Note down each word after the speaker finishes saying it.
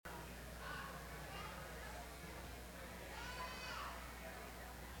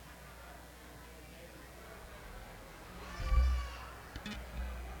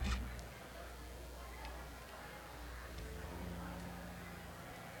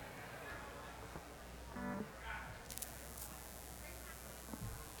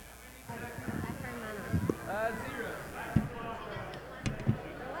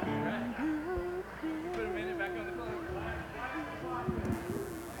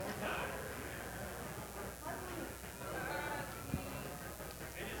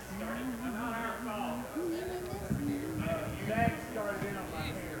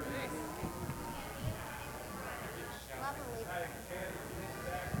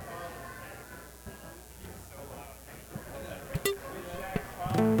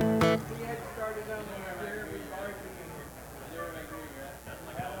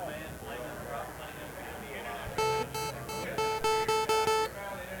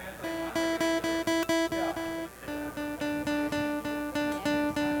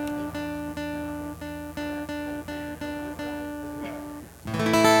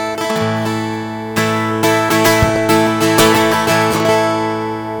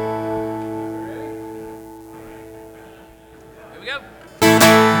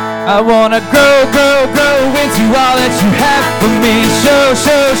I wanna grow, grow, grow into all that you have for me. Show,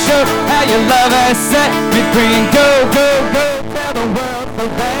 show, show how your love has set me free. Go, go, go, tell the world so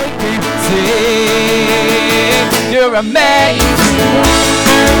they can see you're amazing.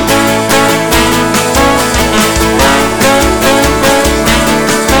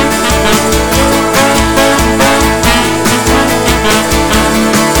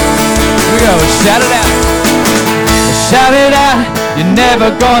 Shout it out, shout it out, you're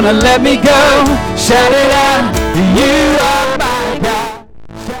never gonna let me go. Shout it out, you are my God.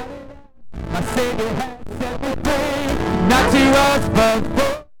 Shout it out, my Savior has set me free. Not to us, but for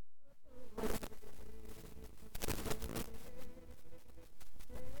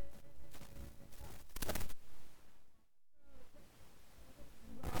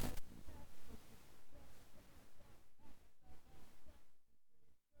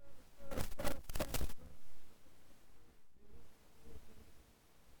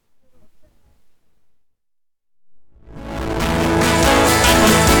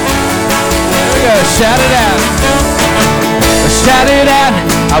shout it out, shout it out,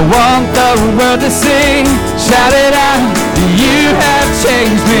 I want the world to sing. Shout it out, you have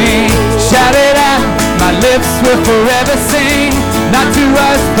changed me. Shout it out, my lips will forever sing. Not to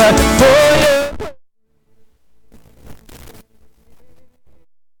us, but for you.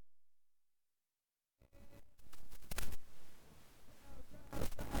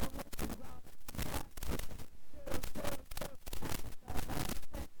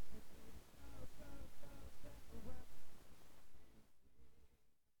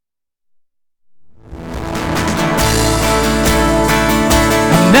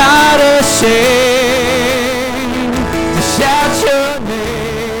 Not ashamed to shout your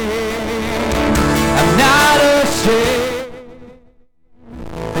name. I'm not ashamed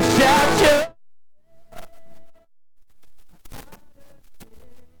to shout your name.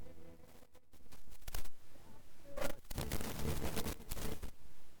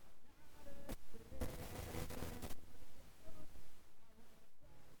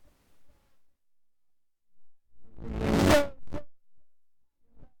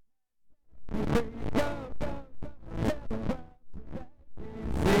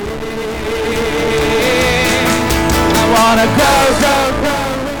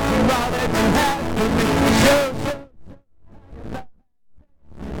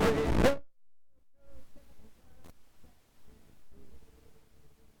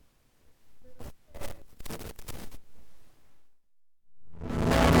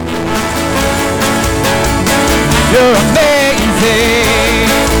 You're amazing.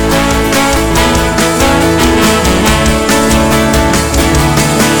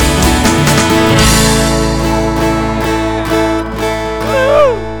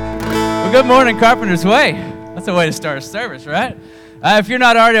 Well, good morning, Carpenter's Way. That's a way to start a service, right? If you're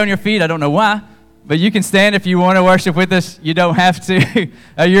not already on your feet, I don't know why, but you can stand if you want to worship with us. You don't have to.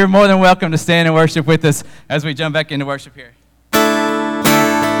 You're more than welcome to stand and worship with us as we jump back into worship here.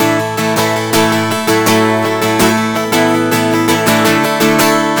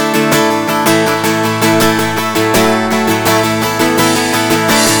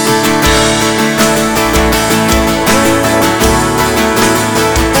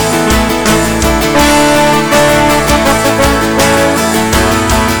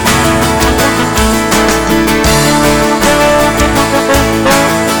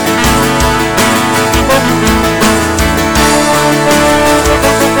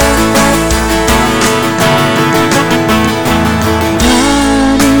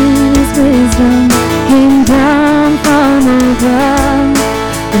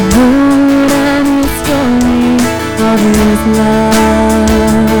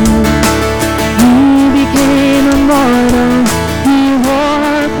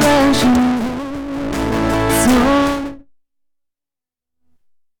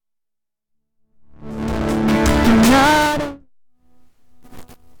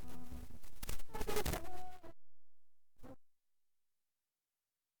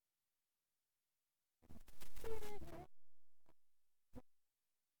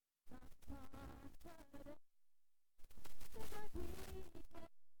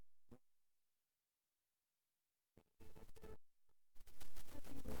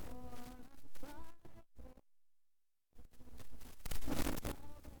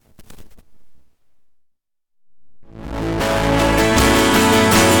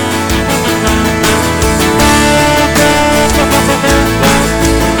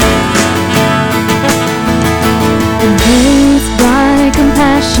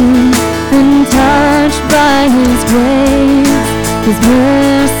 His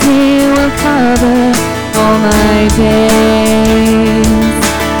mercy will cover all my days.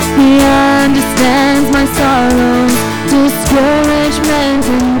 He understands my sorrows, discouragement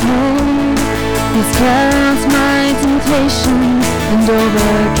and pain. He felt my temptation and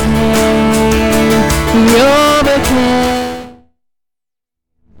overcame. He overcame.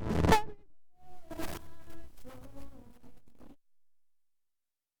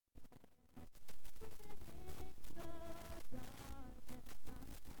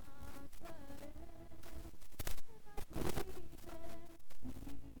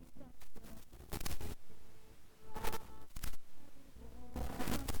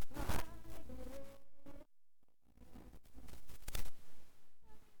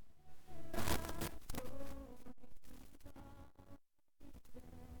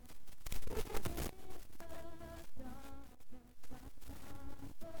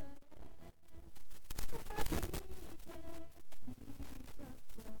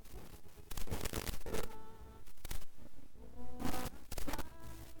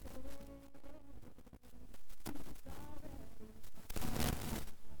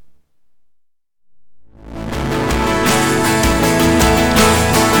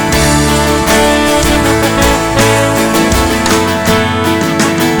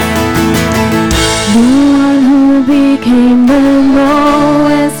 Became the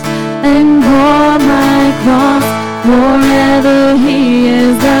lowest and bore my cross. Forever he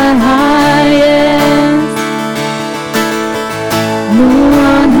is the highest. The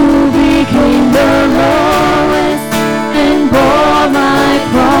one who became the lowest and bore my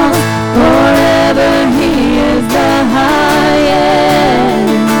cross. Forever he is the highest.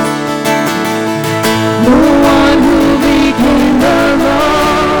 The one who became the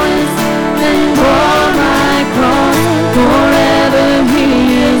lowest and bore my cross. Forever he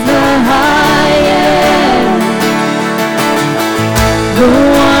is the highest. The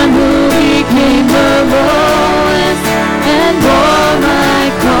one who became the lowest and bore my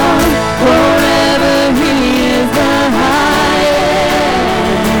cross. Forever he is the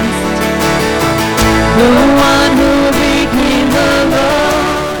highest. The one who became the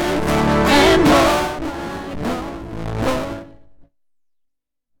lowest and bore my cross.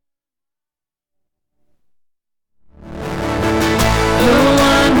 The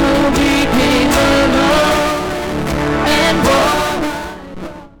one who became the lowest and bore my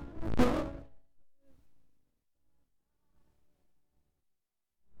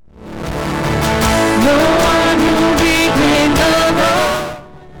The one who became the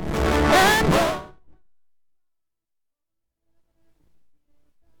lowest and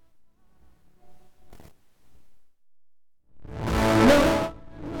bore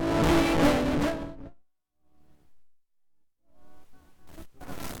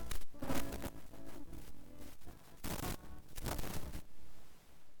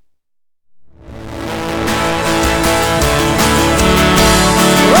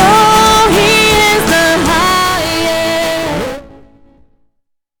Oh, he is the highest.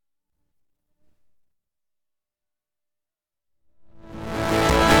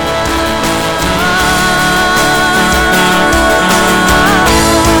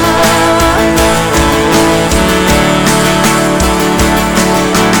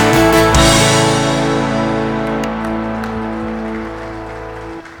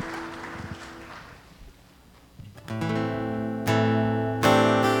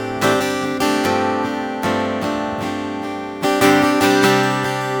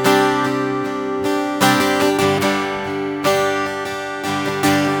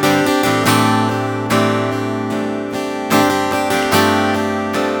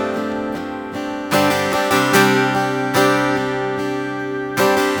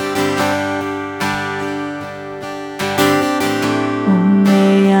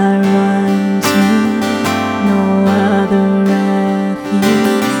 May I run to no other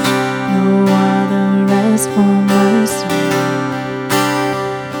refuge, no other rest for my soul.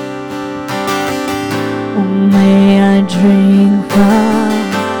 Oh, may I drink from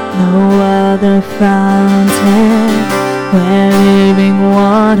no other fountain where living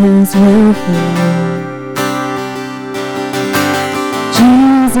waters will flow.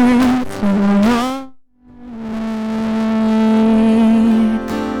 Jesus, you're all.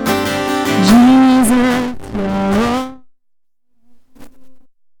 Jesus, you're all.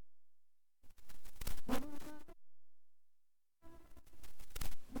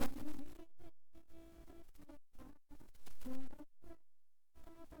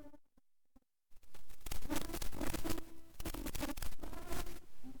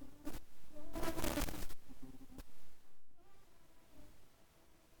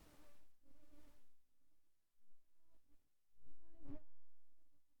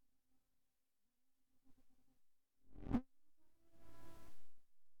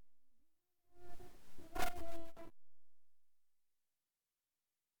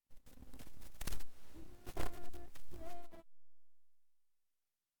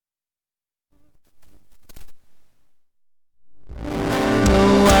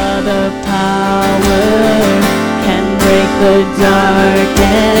 the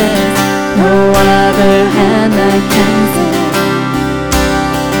darkest, no other hand that can save.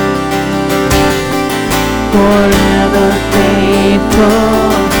 Forever faithful,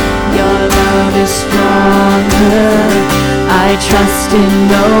 your love is stronger. I trust in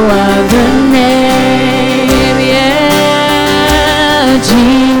no other name. Yeah,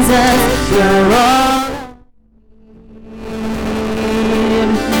 Jesus, you're all.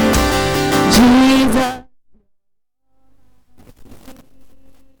 Jesus.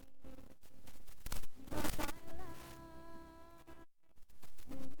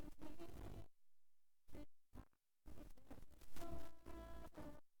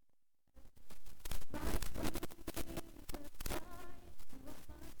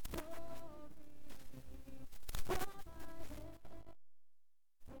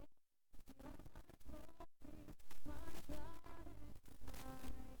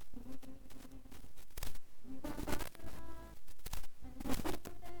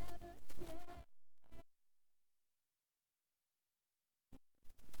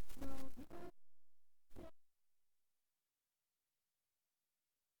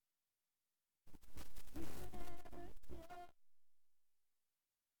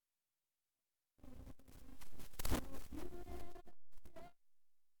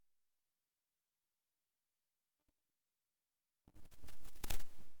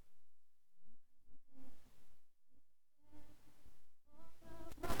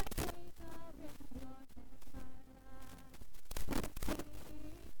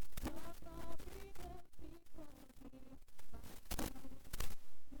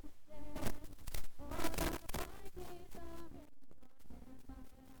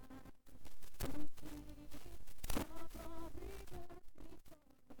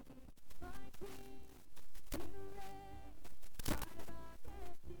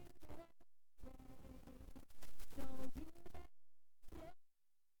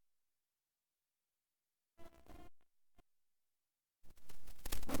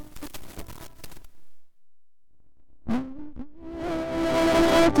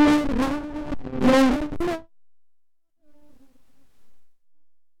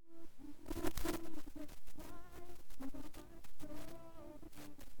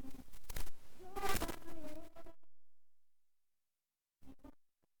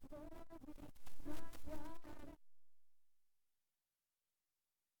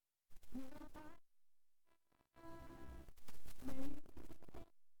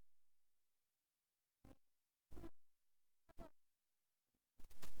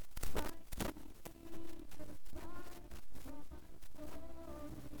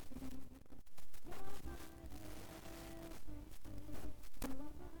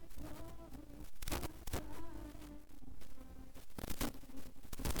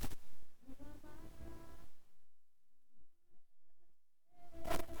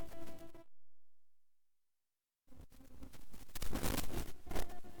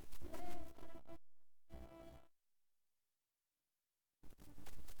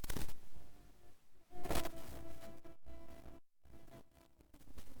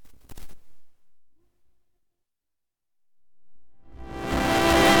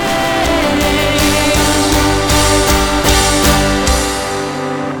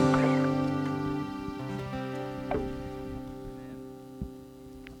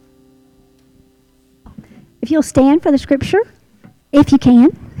 If you'll stand for the scripture, if you can.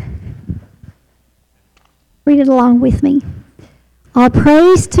 Read it along with me. All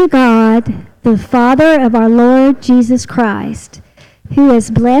praise to God, the Father of our Lord Jesus Christ, who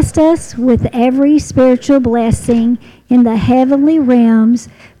has blessed us with every spiritual blessing in the heavenly realms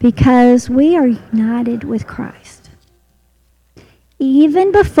because we are united with Christ.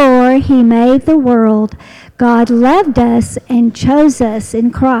 Even before he made the world, God loved us and chose us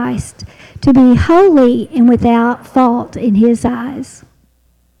in Christ to be holy and without fault in his eyes.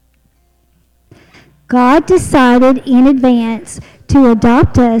 God decided in advance to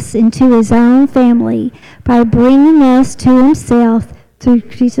adopt us into his own family by bringing us to himself through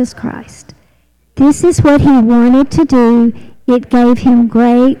Jesus Christ. This is what he wanted to do. It gave him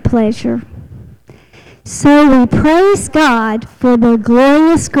great pleasure. So we praise God for the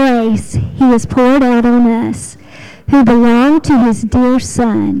glorious grace he has poured out on us who belong to his dear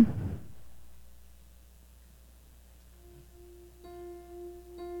Son.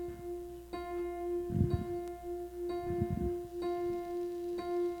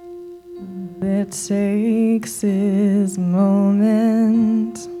 It takes his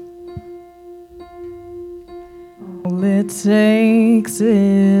moment. All it takes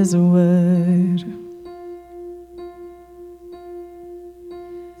is a word.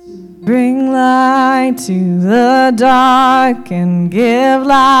 Bring life light to the dark and give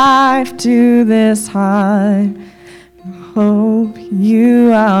life to this heart. Hope,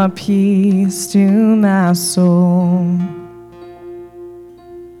 you are peace to my soul.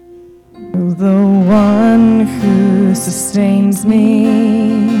 You're the one who sustains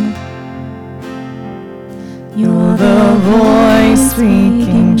me. You're the voice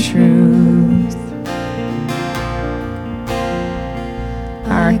speaking truth.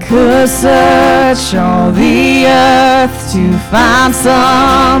 I could search all the earth to find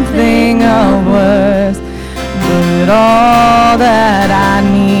something of worth, but all that I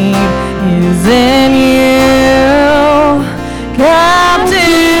need is in you.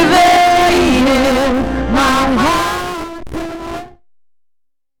 Captivated my heart.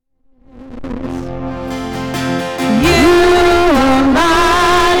 You are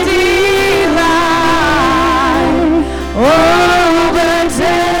my delight. Overtaken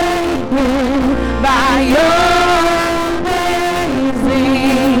by your amazing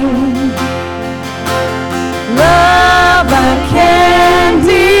love I can't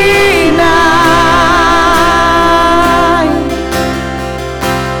deny.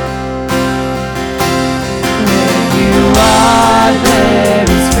 Where you are, there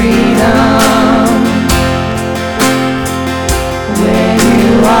is freedom. Where you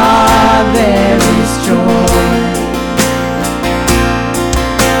are, there is joy.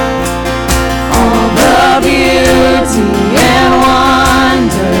 All the beauty and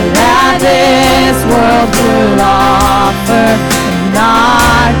wonder that this world could offer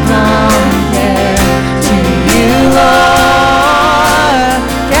cannot compare to you, Lord.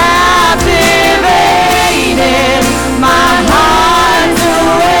 Captivated, my heart's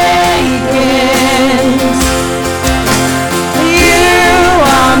awakened. You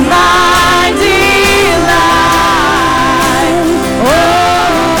are my delight,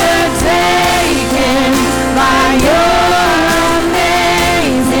 overtaken by your amazing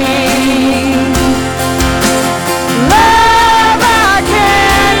love I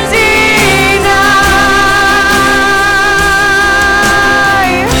can't deny.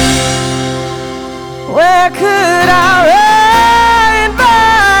 Where could I run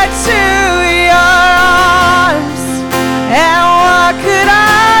back to your arms? And what could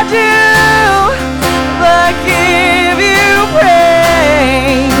I do but give you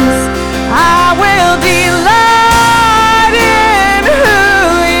praise? I will delight in who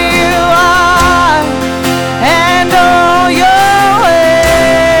you are and all your ways.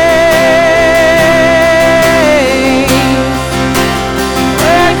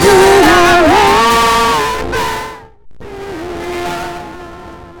 Where could I run back?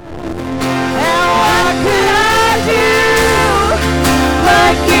 And what could I do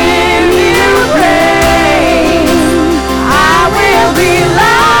but give you praise? I will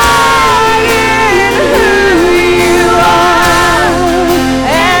delight in who you are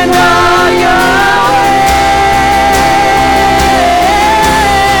and all your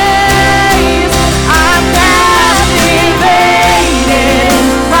ways. I'm captivated,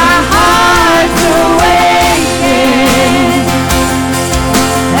 my heart's awakened,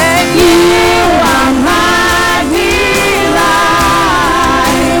 and you are my delight,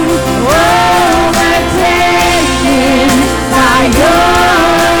 overtaken by your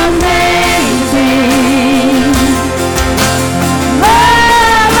amazing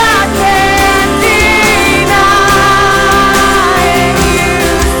love I can't deny. You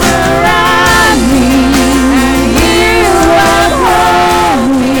surround me, and you uphold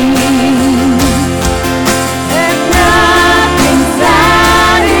me, and nothing satisfies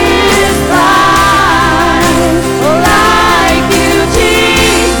like you,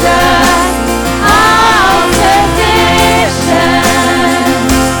 Jesus. All sufficient,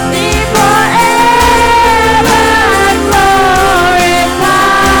 be forever glorified,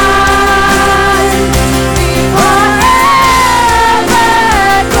 be forever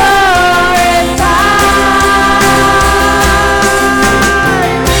glorified.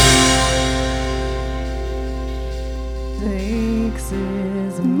 Takes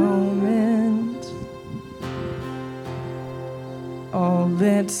is a moment. All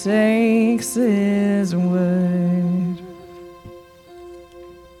it takes is a word.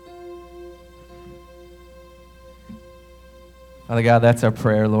 Father God, that's our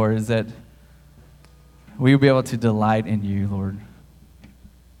prayer, Lord, is that we will be able to delight in you, Lord.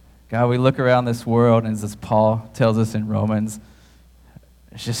 God, we look around this world, and as Paul tells us in Romans,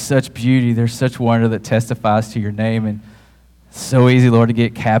 there's just such beauty, there's such wonder that testifies to your name, and it's so easy, Lord, to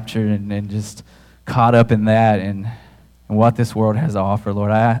get captured and just caught up in that and what this world has to offer,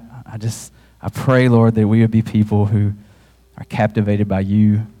 Lord. I pray, Lord, that we would be people who are captivated by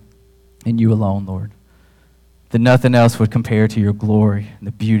you and you alone, Lord. that nothing else would compare to your glory and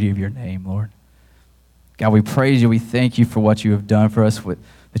the beauty of your name, Lord. God, we praise you. We thank you for what you have done for us,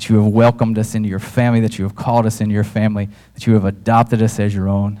 that you have welcomed us into your family, that you have called us into your family, that you have adopted us as your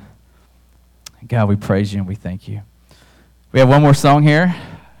own. God, we praise you and we thank you. We have one more song here.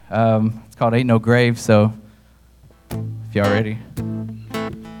 It's called Ain't No Grave, so if y'all ready.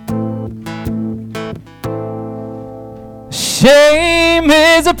 Shame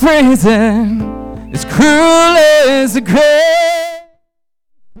is a prison as cruel as the grave.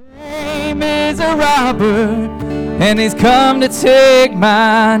 Shame is a robber, and he's come to take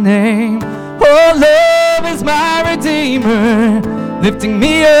my name. Oh, love is my redeemer, lifting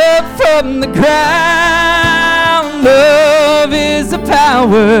me up from the ground. Love is the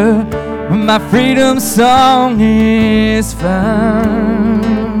power when my freedom song is found.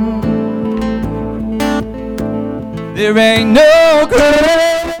 There ain't no grave.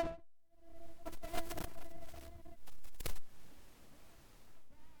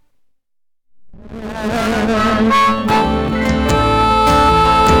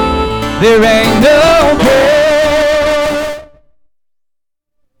 There ain't no grave.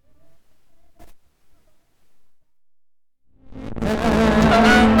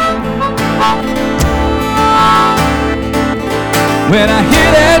 When I hear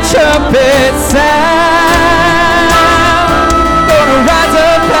that trumpet sound, gonna rise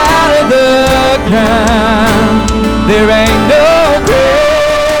up out of the ground. There ain't no grave.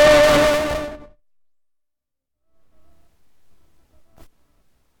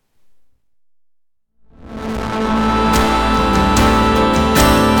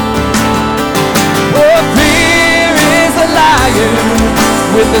 Oh, fear is a liar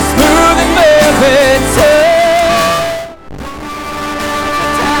with a smooth and velvet tongue.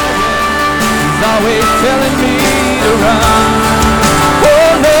 Always telling me to run.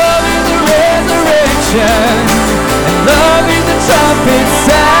 Oh, love is the resurrection, and love is the trumpet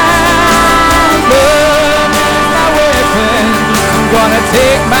sound. Love is my weapon, I'm gonna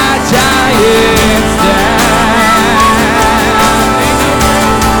take my giants down.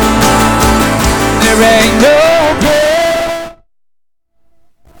 There ain't no grave.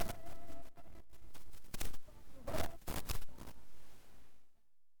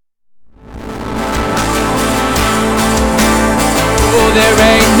 There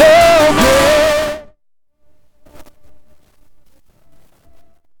ain't no grave.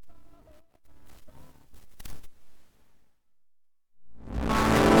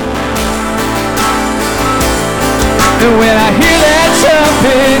 And when I hear that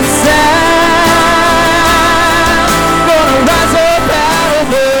trumpet sound, gonna rise up out of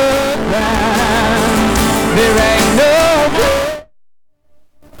the ground. There ain't no grave.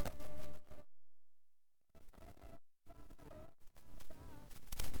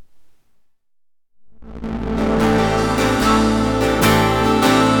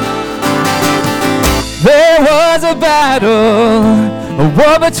 There was a battle, a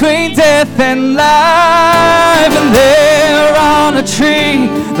war between death and life, and there on a tree,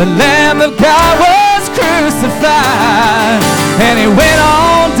 the Lamb of God was crucified, and he went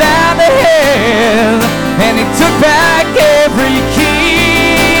on down to hell, and he took back every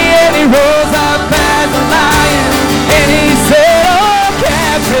key, and he rose up as a lion, and he set all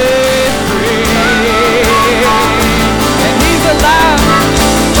captives free, and he's alive.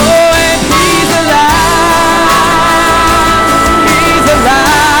 Oh, and he's alive.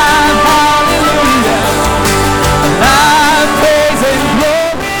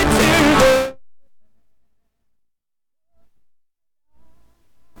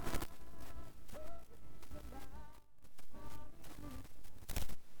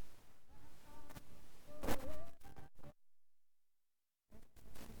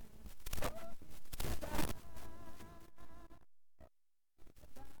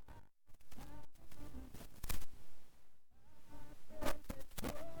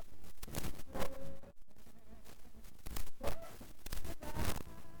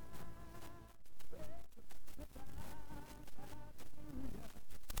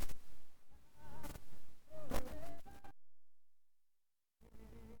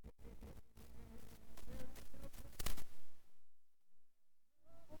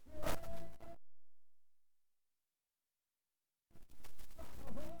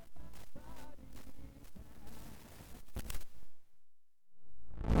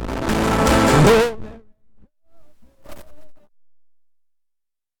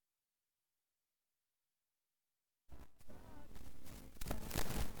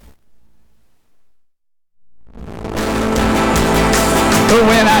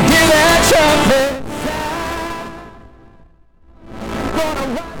 When I hear that trumpet sound, I'm gonna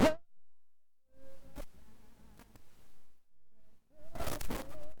rise up.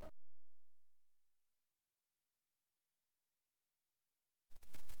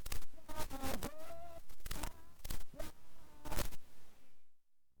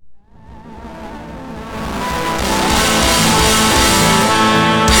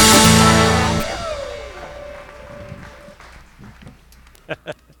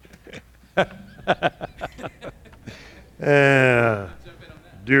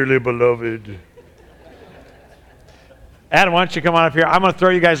 Dearly beloved. Adam, why don't you come on up here? I'm going to throw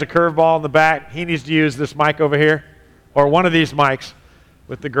you guys a curveball in the back. He needs to use this mic over here, or one of these mics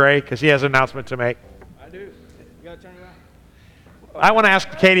with the gray, because he has an announcement to make. I do. You got to turn it on. I want to ask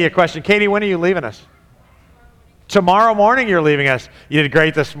Katie a question. Katie, when are you leaving us? Tomorrow morning you're leaving us. You did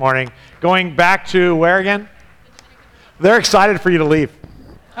great this morning. Going back to where again? They're excited for you to leave.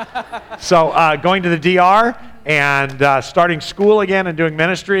 So going to the DR and starting school again and doing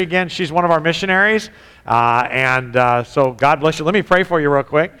ministry again. She's one of our missionaries. So God bless you. Let me pray for you real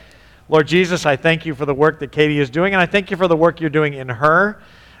quick. Lord Jesus, I thank you for the work that Katie is doing, and I thank you for the work you're doing in her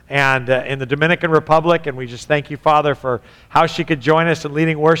and in the Dominican Republic. And we just thank you, Father, for how she could join us in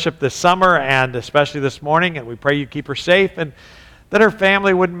leading worship this summer and especially this morning. And we pray you keep her safe and that her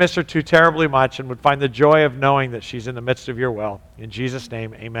family wouldn't miss her too terribly much and would find the joy of knowing that she's in the midst of your will. In Jesus'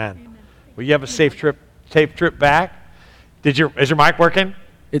 name, amen. Will you have a safe trip back? Is your mic working?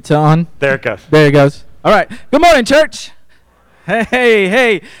 It's on. There it goes. There it goes. All right. Good morning, church.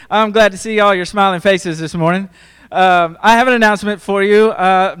 Hey. I'm glad to see all your smiling faces this morning. I have an announcement for you.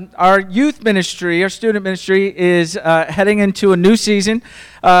 Our youth ministry, our student ministry, is heading into a new season,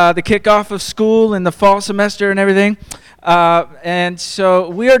 the kickoff of school and the fall semester and everything. And so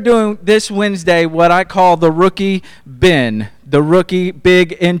we are doing this Wednesday what I call the Rookie Bin, the Rookie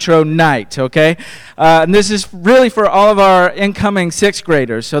Big Intro Night, okay? And this is really for all of our incoming sixth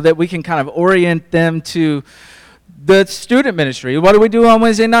graders so that we can kind of orient them to the student ministry. What do we do on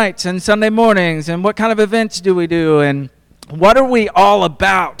Wednesday nights and Sunday mornings, and what kind of events do we do, and what are we all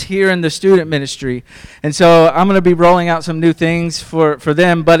about here in the student ministry? And so I'm going to be rolling out some new things for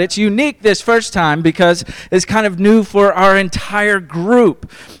them, but it's unique this first time because it's kind of new for our entire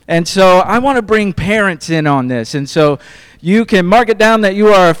group. And so I want to bring parents in on this. And so you can mark it down that you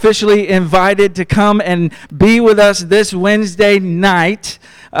are officially invited to come and be with us this Wednesday night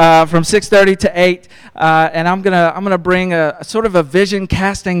from 6:30 to 8. And I'm gonna bring a sort of a vision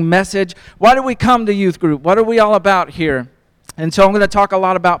casting message. Why do we come to youth group? What are we all about here? And so I'm going to talk a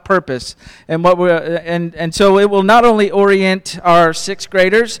lot about purpose and what and so it will not only orient our sixth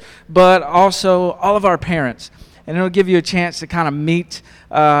graders, but also all of our parents. And it'll give you a chance to kind of meet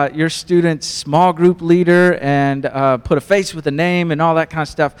your student's small group leader and put a face with a name and all that kind of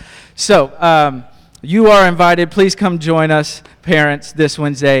stuff. So you are invited. Please come join us, parents, this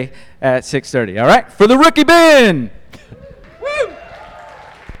Wednesday at 6:30. All right? For the Rookie Bin. Woo!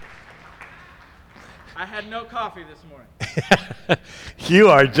 I had no coffee this morning. You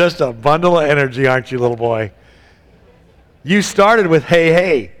are just a bundle of energy, aren't you, little boy? You started with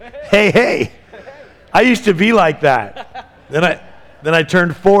hey. I used to be like that. Then I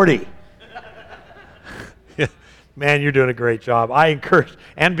turned 40. Man, you're doing a great job. I encourage,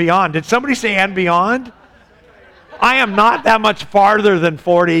 and beyond. Did somebody say and beyond? I am not that much farther than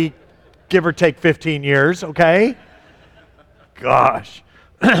 40, give or take 15 years, okay? Gosh.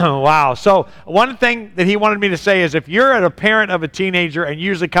 Wow. So one thing that he wanted me to say is if you're a parent of a teenager and you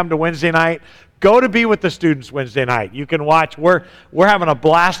usually come to Wednesday night, go to be with the students Wednesday night. You can watch. We're having a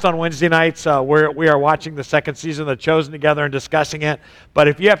blast on Wednesday nights. We are watching the second season of The Chosen together and discussing it. But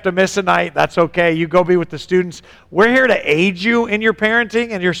if you have to miss a night, that's okay. You go be with the students. We're here to aid you in your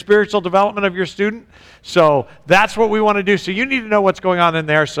parenting and your spiritual development of your student. So that's what we want to do. So you need to know what's going on in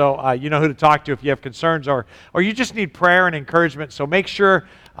there so you know who to talk to if you have concerns or you just need prayer and encouragement. So make sure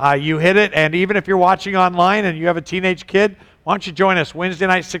you hit it. And even if you're watching online and you have a teenage kid, why don't you join us Wednesday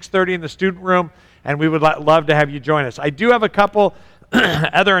night, 6:30 in the student room, and we would love to have you join us. I do have a couple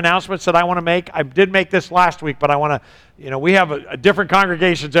other announcements that I want to make. I did make this last week, but I want to, we have a different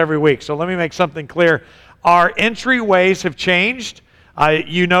congregations every week, so let me make something clear. Our entryways have changed.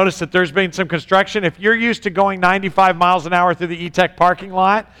 You notice that there's been some construction. If you're used to going 95 miles an hour through the E-Tech parking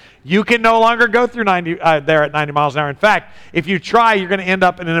lot, you can no longer go through there at 90 miles an hour. In fact, if you try, you're going to end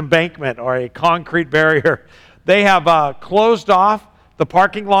up in an embankment or a concrete barrier. They have closed off the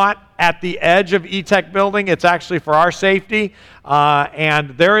parking lot at the edge of E-Tech building. It's actually for our safety. And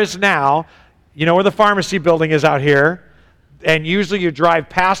there is now, where the pharmacy building is out here, and usually you drive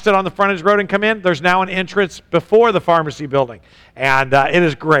past it on the frontage road and come in, there's now an entrance before the pharmacy building. And it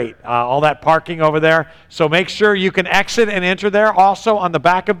is great, all that parking over there. So make sure you can exit and enter there. Also on the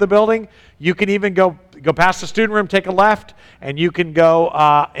back of the building, you can even go past the student room, take a left, and you can go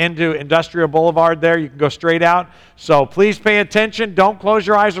into Industrial Boulevard there. You can go straight out. So please pay attention. Don't close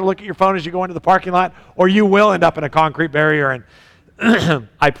your eyes or look at your phone as you go into the parking lot, or you will end up in a concrete barrier. And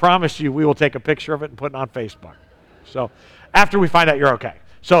I promise you we will take a picture of it and put it on Facebook. So after we find out you're okay.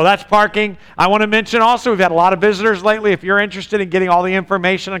 So that's parking. I want to mention also, we've had a lot of visitors lately. If you're interested in getting all the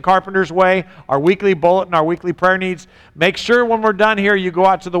information on Carpenter's Way, our weekly bulletin, our weekly prayer needs, make sure when we're done here, you go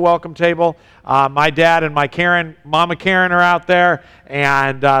out to the welcome table. My dad and Mama Karen are out there,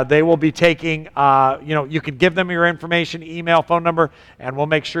 and they will be taking, you can give them your information, email, phone number, and we'll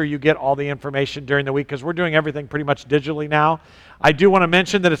make sure you get all the information during the week because we're doing everything pretty much digitally now. I do want to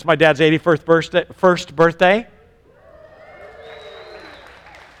mention that it's my dad's 81st birthday.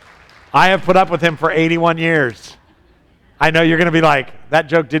 I have put up with him for 81 years. I know you're going to be like, that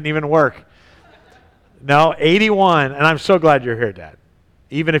joke didn't even work. No, 81, and I'm so glad you're here, Dad.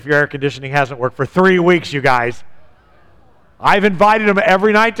 Even if your air conditioning hasn't worked for 3 weeks, you guys. I've invited them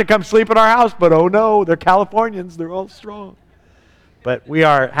every night to come sleep at our house, but oh no, they're Californians. They're all strong. But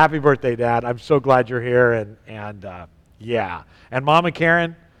happy birthday, Dad. I'm so glad you're here, and yeah. And Mama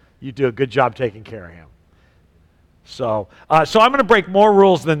Karen, you do a good job taking care of him. So I'm going to break more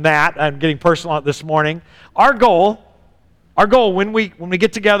rules than that. I'm getting personal this morning. Our goal when we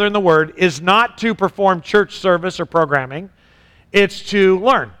get together in the Word is not to perform church service or programming. It's to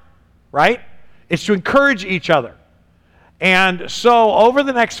learn, right? It's to encourage each other. And so over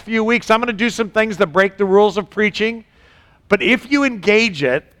the next few weeks, I'm going to do some things that break the rules of preaching. But if you engage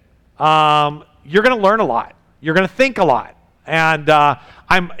it, you're going to learn a lot. You're going to think a lot. And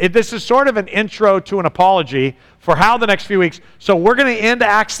this is sort of an intro to an apology for how the next few weeks. So we're going to end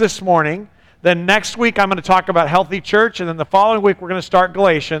Acts this morning. Then next week I'm going to talk about healthy church. And then the following week we're going to start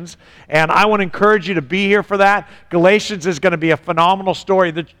Galatians. And I want to encourage you to be here for that. Galatians is going to be a phenomenal story.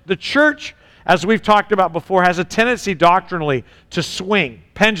 The church, as we've talked about before, has a tendency doctrinally to swing,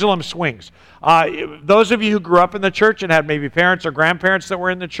 pendulum swings. Those of you who grew up in the church and had maybe parents or grandparents that were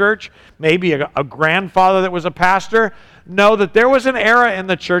in the church, maybe a grandfather that was a pastor, know that there was an era in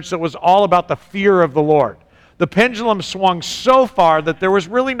the church that was all about the fear of the Lord. The pendulum swung so far that there was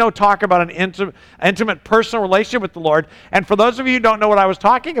really no talk about an intimate personal relationship with the Lord. And for those of you who don't know what I was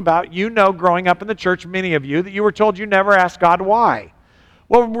talking about, you know growing up in the church, many of you, that you were told you never asked God why.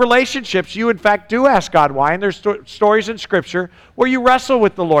 Well, relationships, you in fact do ask God why, and there's stories in Scripture where you wrestle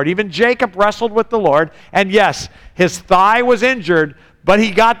with the Lord. Even Jacob wrestled with the Lord, and yes, his thigh was injured, but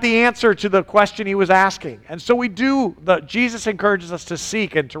he got the answer to the question he was asking. And so Jesus encourages us to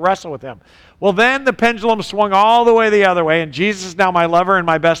seek and to wrestle with him. Well, then the pendulum swung all the way the other way, and Jesus is now my lover and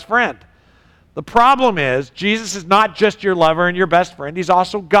my best friend. The problem is, Jesus is not just your lover and your best friend, he's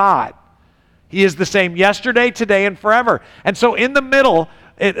also God. He is the same yesterday, today, and forever. And so in the middle,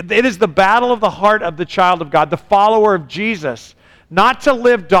 it is the battle of the heart of the child of God, the follower of Jesus, not to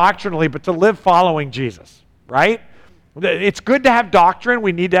live doctrinally, but to live following Jesus, right? It's good to have doctrine.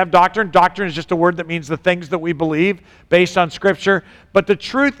 We need to have doctrine. Doctrine is just a word that means the things that we believe based on Scripture. But the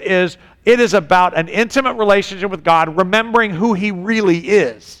truth is, it is about an intimate relationship with God, remembering who He really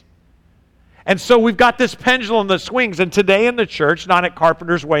is. And so we've got this pendulum that swings. And today in the church, not at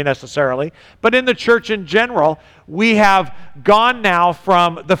Carpenter's Way necessarily, but in the church in general, we have gone now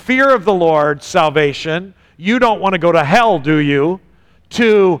from the fear of the Lord, salvation, you don't want to go to hell, do you,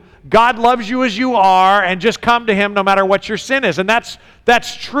 to God loves you as you are and just come to Him no matter what your sin is. And that's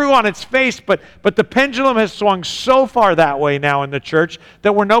true on its face, but the pendulum has swung so far that way now in the church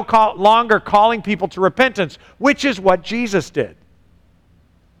that we're no longer calling people to repentance, which is what Jesus did.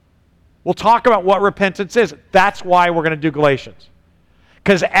 We'll talk about what repentance is. That's why we're going to do Galatians.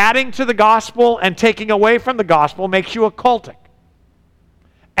 Because adding to the gospel and taking away from the gospel makes you occultic.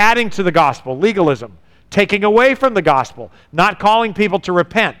 Adding to the gospel, legalism. Taking away from the gospel, not calling people to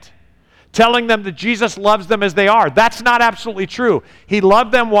repent. Telling them that Jesus loves them as they are. That's not absolutely true. He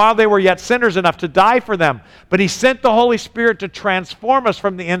loved them while they were yet sinners enough to die for them. But He sent the Holy Spirit to transform us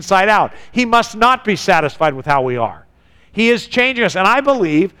from the inside out. He must not be satisfied with how we are. He is changing us. And I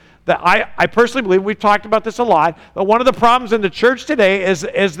believe that I personally believe, we've talked about this a lot, that one of the problems in the church today is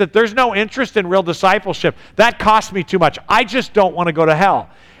that there's no interest in real discipleship. That costs me too much. I just don't want to go to hell.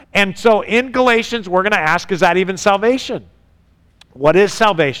 And so in Galatians, we're going to ask, is that even salvation? What is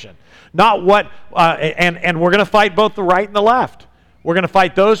salvation? Not what, and we're going to fight both the right and the left. We're going to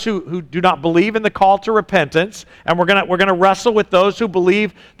fight those who do not believe in the call to repentance, and we're going to wrestle with those who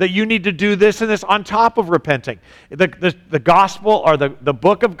believe that you need to do this and this on top of repenting. The gospel, or the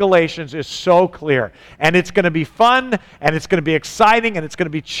book of Galatians, is so clear, and it's going to be fun, and it's going to be exciting, and it's going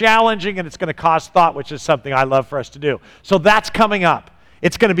to be challenging, and it's going to cause thought, which is something I love for us to do. So that's coming up.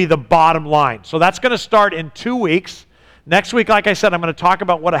 It's going to be the bottom line. So that's going to start in 2 weeks. Next week, like I said, I'm going to talk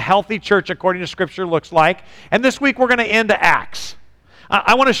about what a healthy church according to Scripture looks like. And this week, we're going to end Acts.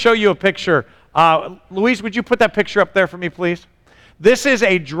 I want to show you a picture. Louise, would you put that picture up there for me, please? This is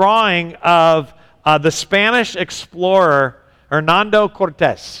a drawing of the Spanish explorer, Hernando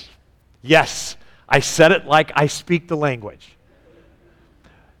Cortés. Yes, I said it like I speak the language.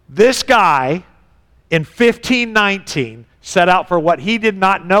 This guy, in 1519, set out for what he did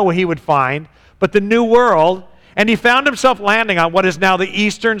not know he would find, but the New World, and he found himself landing on what is now the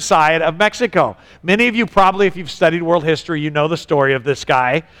eastern side of Mexico. Many of you probably, if you've studied world history, you know the story of this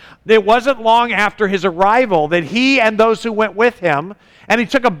guy. It wasn't long after his arrival that he and those who went with him, and he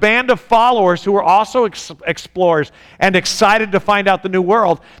took a band of followers who were also explorers and excited to find out the New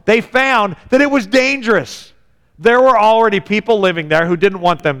World. They found that it was dangerous. There were already people living there who didn't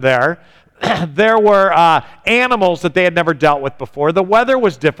want them there. There were animals that they had never dealt with before. The weather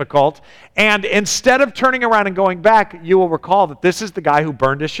was difficult. And instead of turning around and going back, you will recall that this is the guy who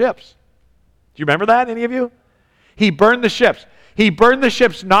burned his ships. Do you remember that, any of you? He burned the ships. He burned the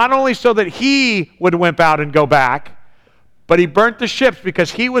ships not only so that he would wimp out and go back, but he burnt the ships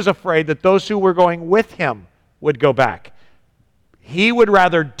because he was afraid that those who were going with him would go back. He would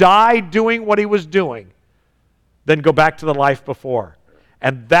rather die doing what he was doing than go back to the life before.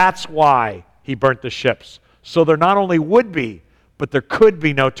 And that's why he burnt the ships. So there not only would be, but there could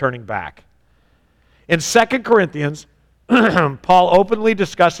be no turning back. In 2 Corinthians, Paul openly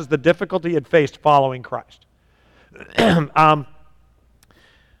discusses the difficulty he had faced following Christ. The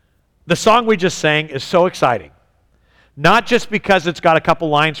song we just sang is so exciting. Not just because it's got a couple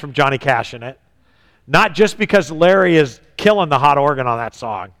lines from Johnny Cash in it. Not just because Larry is killing the hot organ on that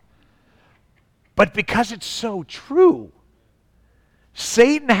song. But because it's so true.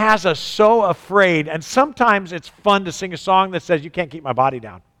 Satan has us so afraid, and sometimes it's fun to sing a song that says, you can't keep my body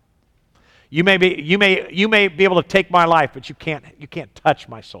down. You may be able to take my life, but you can't touch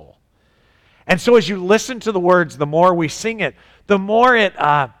my soul. And so as you listen to the words, the more we sing it, the more it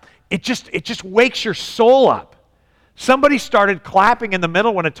just wakes your soul up. Somebody started clapping in the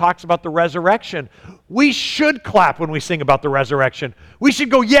middle when it talks about the resurrection. We should clap when we sing about the resurrection. We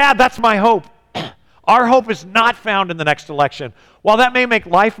should go, yeah, that's my hope. Our hope is not found in the next election. While that may make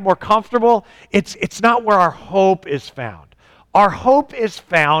life more comfortable, it's not where our hope is found. Our hope is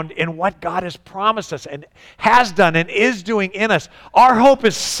found in what God has promised us and has done and is doing in us. Our hope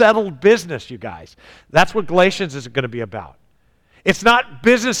is settled business, you guys. That's what Galatians is going to be about. It's not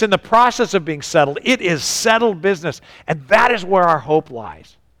business in the process of being settled. It is settled business, and that is where our hope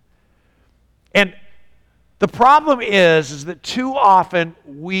lies. And the problem is that too often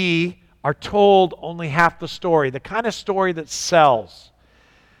we are told only half the story, the kind of story that sells.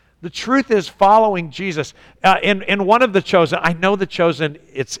 The truth is, following Jesus, in one of The Chosen, I know The Chosen,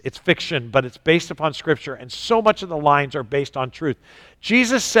 it's fiction, but it's based upon Scripture, and so much of the lines are based on truth.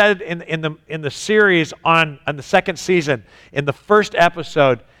 Jesus said in the series on the second season, in the first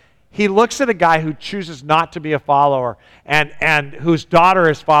episode, he looks at a guy who chooses not to be a follower and whose daughter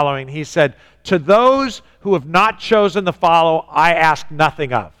is following. He said, to those who have not chosen to follow, I ask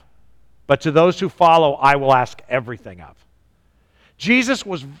nothing of. But to those who follow, I will ask everything of. Jesus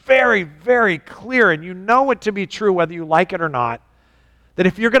was very, very clear, and you know it to be true whether you like it or not, that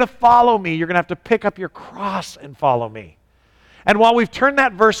if you're going to follow me, you're going to have to pick up your cross and follow me. And while we've turned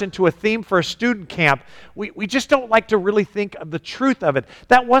that verse into a theme for a student camp, we just don't like to really think of the truth of it.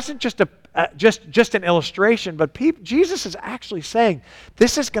 That wasn't just an illustration, but Jesus is actually saying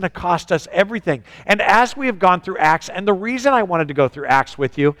this is going to cost us everything. And as we have gone through Acts, and the reason I wanted to go through Acts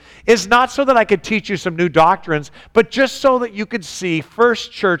with you is not so that I could teach you some new doctrines, but just so that you could see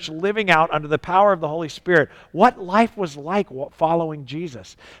First Church living out under the power of the Holy Spirit, what life was like following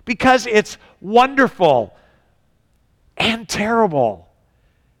Jesus. Because it's wonderful and terrible.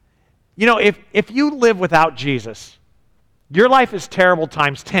 You know, if you live without Jesus, your life is terrible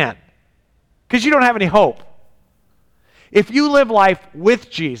times 10 because you don't have any hope. If you live life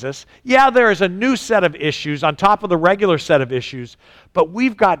with Jesus, yeah, there is a new set of issues on top of the regular set of issues, but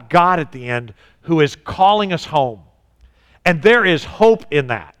we've got God at the end who is calling us home. And there is hope in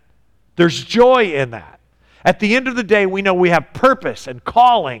that. There's joy in that. At the end of the day, we know we have purpose and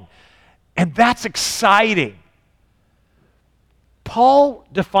calling, and that's exciting. Paul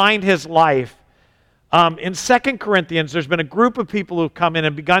defined his life in 2 Corinthians. There's been a group of people who've come in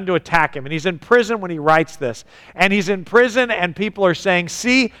and begun to attack him. And he's in prison when he writes this. And he's in prison and people are saying,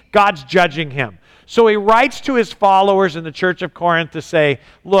 see, God's judging him. So he writes to his followers in the church of Corinth to say,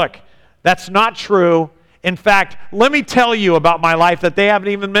 look, that's not true. In fact, let me tell you about my life that they haven't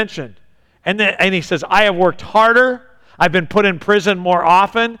even mentioned. And he says, I have worked harder. I've been put in prison more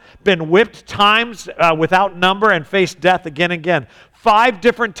often, been whipped times without number, and faced death again and again. 5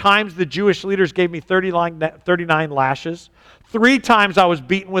 different times the Jewish leaders gave me 39 lashes. 3 times I was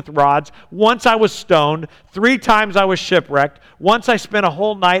beaten with rods. Once I was stoned. 3 times I was shipwrecked. Once I spent a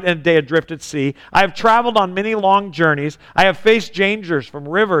whole night and a day adrift at sea. I have traveled on many long journeys. I have faced dangers from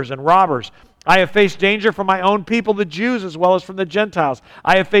rivers and robbers. I have faced danger from my own people, the Jews, as well as from the Gentiles.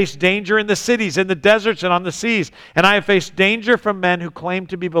 I have faced danger in the cities, in the deserts, and on the seas. And I have faced danger from men who claim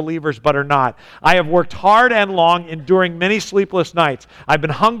to be believers but are not. I have worked hard and long, enduring many sleepless nights. I've been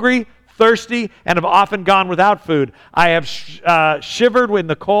hungry, thirsty, and have often gone without food. I have shivered in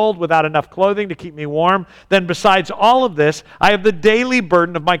the cold without enough clothing to keep me warm. Then besides all of this, I have the daily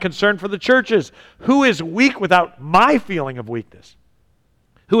burden of my concern for the churches. Who is weak without my feeling of weakness?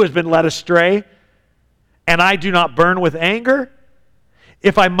 Who has been led astray, and I do not burn with anger?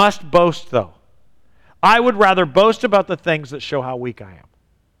 If I must boast, though, I would rather boast about the things that show how weak I am.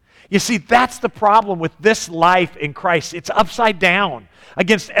 You see, that's the problem with this life in Christ. It's upside down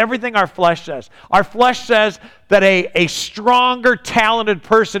against everything our flesh says. Our flesh says that a stronger, talented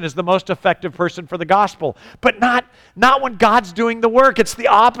person is the most effective person for the gospel, but not when God's doing the work. It's the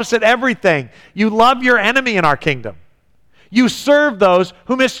opposite everything. You love your enemy in our kingdom. You serve those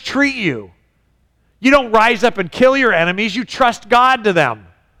who mistreat you. You don't rise up and kill your enemies. You trust God to them.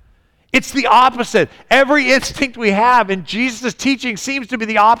 It's the opposite. Every instinct we have in Jesus' teaching seems to be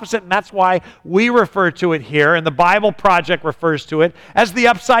the opposite, and that's why we refer to it here, and the Bible Project refers to it as the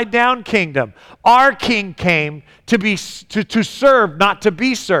upside-down kingdom. Our King came to serve, not to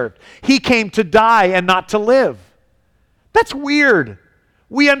be served. He came to die and not to live. That's weird.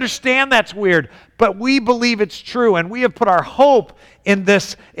 We understand that's weird, but we believe it's true, and we have put our hope in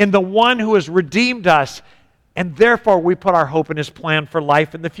the one who has redeemed us, and therefore we put our hope in his plan for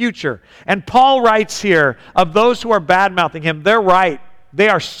life in the future. And Paul writes here of those who are bad-mouthing him, they're right. They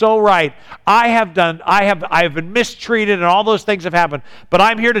are so right. I have been mistreated, and all those things have happened, but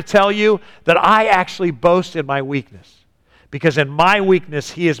I'm here to tell you that I actually boast in my weakness, because in my weakness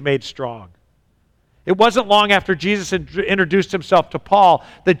he is made strong. It wasn't long after Jesus introduced himself to Paul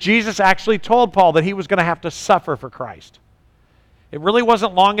that Jesus actually told Paul that he was going to have to suffer for Christ. It really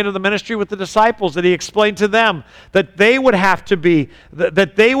wasn't long into the ministry with the disciples that he explained to them that they would have to be,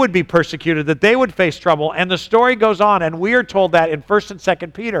 that they would be persecuted, that they would face trouble. And the story goes on, and we are told that in 1st and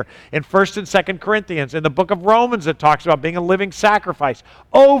 2nd Peter, in 1st and 2nd Corinthians, in the book of Romans it talks about being a living sacrifice.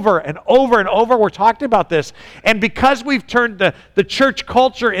 Over and over and over we're talking about this. And because we've turned the church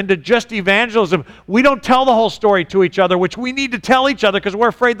culture into just evangelism, we don't tell the whole story to each other, which we need to tell each other because we're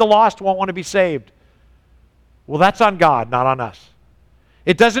afraid the lost won't want to be saved. Well, that's on God, not on us.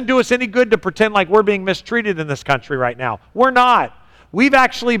 It doesn't do us any good to pretend like we're being mistreated in this country right now. We're not. We've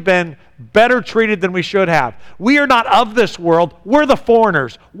actually been better treated than we should have. We are not of this world. We're the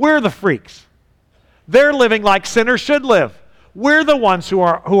foreigners. We're the freaks. They're living like sinners should live. We're the ones who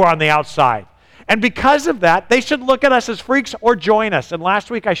are on the outside. And because of that, they should look at us as freaks or join us. And last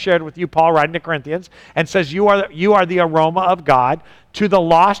week I shared with you Paul writing to Corinthians and says, you are the aroma of God. To the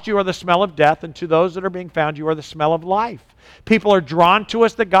lost, you are the smell of death. And to those that are being found, you are the smell of life. People are drawn to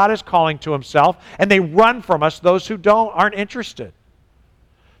us that God is calling to himself, and they run from us, those who aren't interested.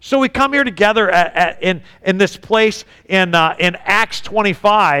 So we come here together in this place in Acts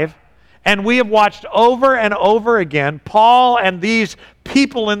 25, and we have watched over and over again Paul and these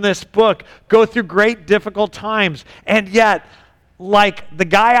people in this book go through great difficult times. And yet, like the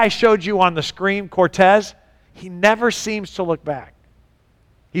guy I showed you on the screen, Cortez, he never seems to look back.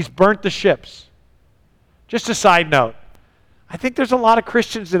 He's burnt the ships. Just a side note. I think there's a lot of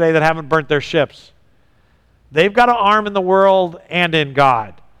Christians today that haven't burnt their ships. They've got an arm in the world and in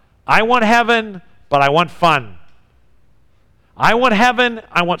God. I want heaven, but I want fun. I want heaven,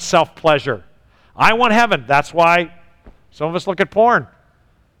 I want self-pleasure. I want heaven. That's why some of us look at porn.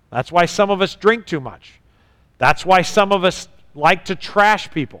 That's why some of us drink too much. That's why some of us like to trash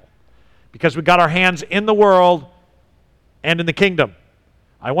people, because we got our hands in the world and in the kingdom.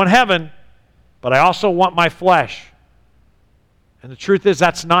 I want heaven, but I also want my flesh. And the truth is,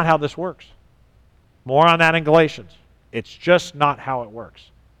 that's not how this works. More on that in Galatians. It's just not how it works.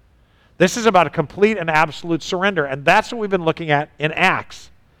 This is about a complete and absolute surrender, and that's what we've been looking at in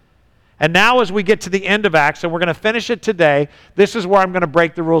Acts. And now as we get to the end of Acts, and we're going to finish it today, this is where I'm going to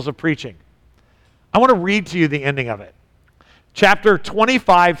break the rules of preaching. I want to read to you the ending of it. Chapter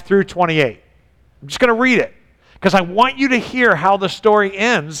 25 through 28. I'm just going to read it, because I want you to hear how the story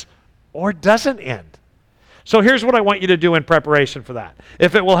ends or doesn't end. So here's what I want you to do in preparation for that.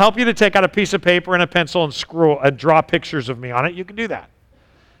 If it will help you to take out a piece of paper and a pencil and draw pictures of me on it, you can do that.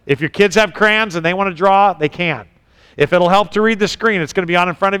 If your kids have crayons and they want to draw, they can. If it'll help to read the screen, it's going to be on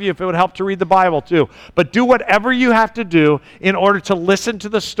in front of you. If it would help to read the Bible too. But do whatever you have to do in order to listen to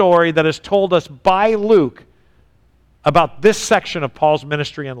the story that is told us by Luke about this section of Paul's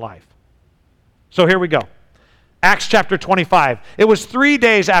ministry and life. So here we go. Acts chapter 25. It was 3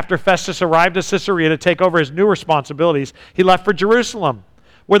 days after Festus arrived at Caesarea to take over his new responsibilities. He left for Jerusalem,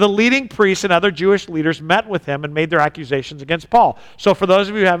 where the leading priests and other Jewish leaders met with him and made their accusations against Paul. So for those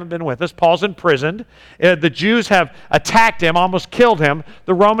of you who haven't been with us, Paul's imprisoned. The Jews have attacked him, almost killed him.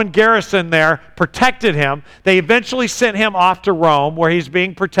 The Roman garrison there protected him. They eventually sent him off to Rome, where he's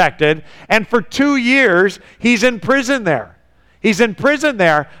being protected. And for 2 years, he's in prison there. He's in prison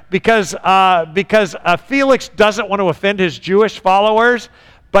there because Felix doesn't want to offend his Jewish followers,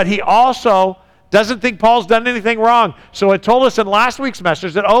 but he also doesn't think Paul's done anything wrong. So it told us in last week's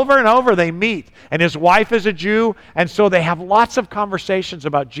message that over and over they meet, and his wife is a Jew, and so they have lots of conversations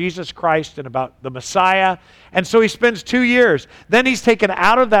about Jesus Christ and about the Messiah, and so he spends 2 years. Then he's taken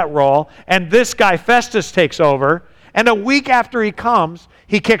out of that role, and this guy Festus takes over, and a week after he comes,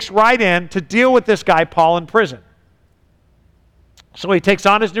 he kicks right in to deal with this guy Paul in prison. So he takes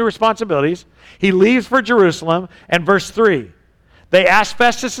on his new responsibilities. He leaves for Jerusalem, and verse 3, they asked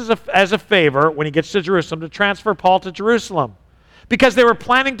Festus as a favor, when he gets to Jerusalem, to transfer Paul to Jerusalem because they were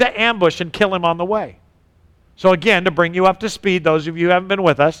planning to ambush and kill him on the way. So again, to bring you up to speed, those of you who haven't been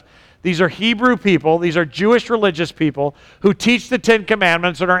with us, these are Hebrew people, these are Jewish religious people who teach the Ten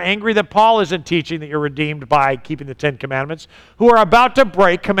Commandments and are angry that Paul isn't teaching that you're redeemed by keeping the Ten Commandments, who are about to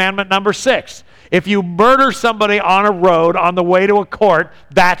break commandment number 6. If you murder somebody on a road on the way to a court,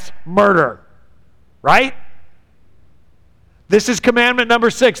 that's murder, right? This is commandment number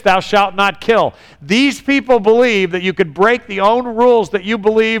 6, thou shalt not kill. These people believe that you could break the own rules that you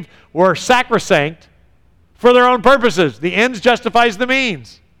believe were sacrosanct for their own purposes. The ends justifies the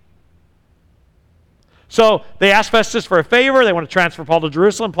means. So they asked Festus for a favor. They want to transfer Paul to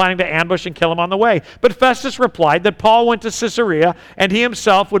Jerusalem, planning to ambush and kill him on the way. But Festus replied that Paul went to Caesarea and he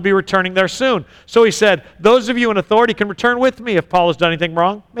himself would be returning there soon. So he said, those of you in authority can return with me if Paul has done anything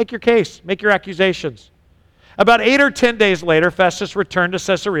wrong. Make your case. Make your accusations. About 8 or 10 days later, Festus returned to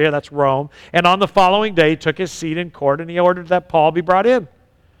Caesarea, that's Rome, and on the following day took his seat in court and he ordered that Paul be brought in.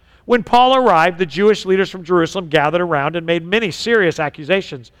 When Paul arrived, the Jewish leaders from Jerusalem gathered around and made many serious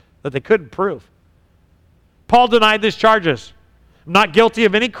accusations that they couldn't prove. Paul denied these charges. I'm not guilty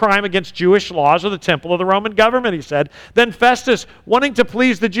of any crime against Jewish laws or the temple of the Roman government, he said. Then Festus, wanting to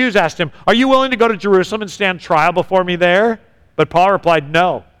please the Jews, asked him, are you willing to go to Jerusalem and stand trial before me there? But Paul replied,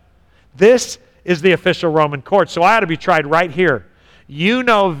 no. This is the official Roman court, so I ought to be tried right here. You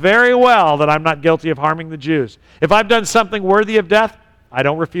know very well that I'm not guilty of harming the Jews. If I've done something worthy of death, I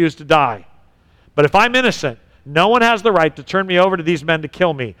don't refuse to die. But if I'm innocent, no one has the right to turn me over to these men to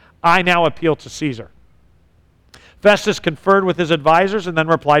kill me. I now appeal to Caesar. Festus conferred with his advisors and then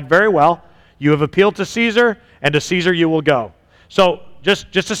replied, very well, you have appealed to Caesar, and to Caesar you will go. So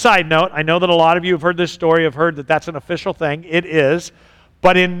just a side note, I know that a lot of you have heard this story, have heard that that's an official thing. It is.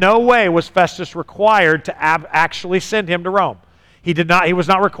 But in no way was Festus required to actually send him to Rome. He was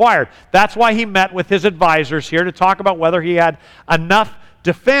not required. That's why he met with his advisors here to talk about whether he had enough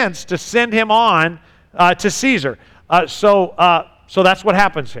defense to send him on to Caesar. So that's what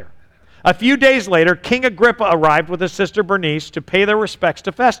happens here. A few days later, King Agrippa arrived with his sister Bernice to pay their respects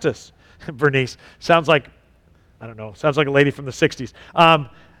to Festus. Bernice sounds like a lady from the 60s.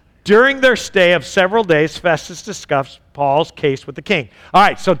 During their stay of several days, Festus discussed Paul's case with the king. All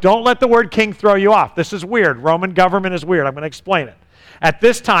right, so don't let the word king throw you off. This is weird. Roman government is weird. I'm going to explain it. At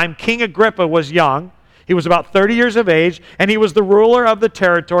this time, King Agrippa was young. He was about 30 years of age, and he was the ruler of the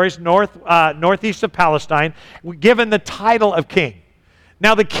territories northeast of Palestine, given the title of king.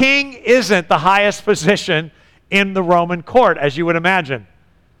 Now, the king isn't the highest position in the Roman court, as you would imagine.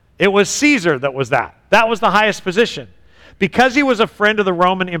 It was Caesar that was that. That was the highest position. Because he was a friend of the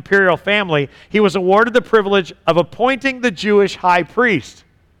Roman imperial family, he was awarded the privilege of appointing the Jewish high priest.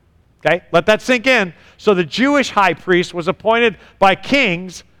 Okay, let that sink in. So the Jewish high priest was appointed by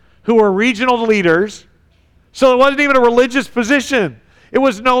kings who were regional leaders. So it wasn't even a religious position. It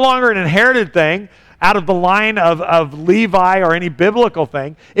was no longer an inherited thing out of the line of Levi or any biblical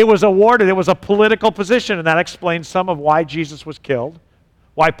thing. It was awarded. It was a political position, and that explains some of why Jesus was killed,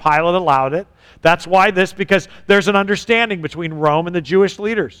 why Pilate allowed it. That's why because there's an understanding between Rome and the Jewish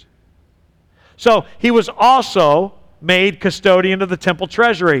leaders. So he was also made custodian of the temple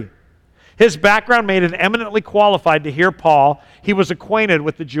treasury. His background made him eminently qualified to hear Paul. He was acquainted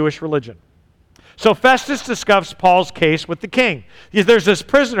with the Jewish religion. So Festus discussed Paul's case with the king. There's this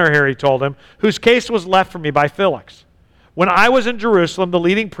prisoner here, he told him, whose case was left for me by Felix. When I was in Jerusalem, the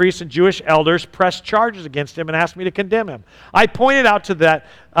leading priests and Jewish elders pressed charges against him and asked me to condemn him. I pointed out to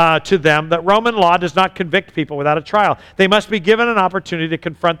them that Roman law does not convict people without a trial. They must be given an opportunity to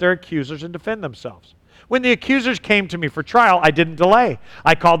confront their accusers and defend themselves. When the accusers came to me for trial, I didn't delay.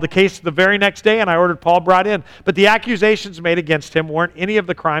 I called the case the very next day and I ordered Paul brought in. But the accusations made against him weren't any of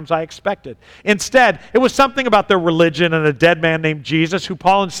the crimes I expected. Instead, it was something about their religion and a dead man named Jesus who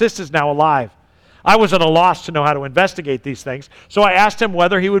Paul insists is now alive. I was at a loss to know how to investigate these things, so I asked him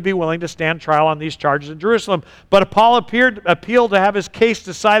whether he would be willing to stand trial on these charges in Jerusalem. But Paul appealed to have his case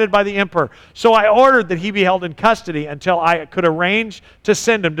decided by the emperor, so I ordered that he be held in custody until I could arrange to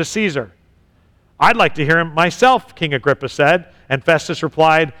send him to Caesar. I'd like to hear him myself, King Agrippa said, and Festus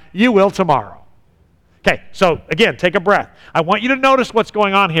replied, "You will tomorrow." Okay, so again, take a breath. I want you to notice what's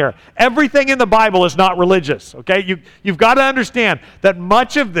going on here. Everything in the Bible is not religious, okay? You've got to understand that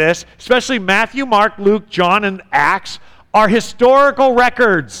much of this, especially Matthew, Mark, Luke, John, and Acts, are historical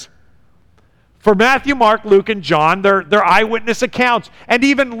records. For Matthew, Mark, Luke, and John, they're eyewitness accounts. And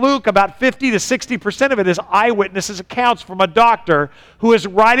even Luke, about 50 to 60% of it is eyewitnesses accounts from a doctor who is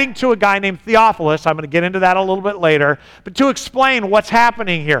writing to a guy named Theophilus. I'm going to get into that a little bit later. But to explain what's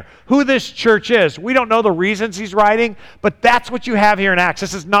happening here, who this church is. We don't know the reasons he's writing, but that's what you have here in Acts.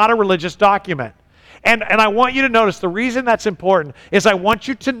 This is not a religious document. And I want you to notice the reason that's important is I want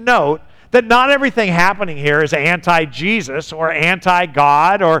you to note that not everything happening here is anti-Jesus or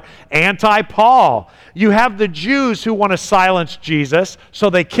anti-God or anti-Paul. You have the Jews who want to silence Jesus, so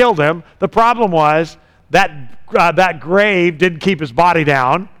they killed him. The problem was that grave didn't keep his body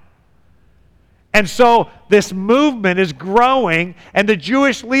down. And so this movement is growing, and the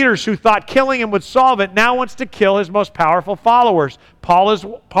Jewish leaders who thought killing him would solve it now wants to kill his most powerful followers. Paul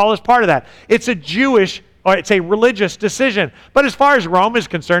is part of that. It's a religious decision. But as far as Rome is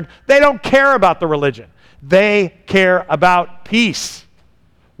concerned, they don't care about the religion. They care about peace.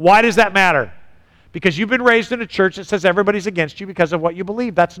 Why does that matter? Because you've been raised in a church that says everybody's against you because of what you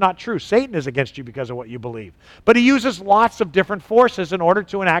believe. That's not true. Satan is against you because of what you believe. But he uses lots of different forces in order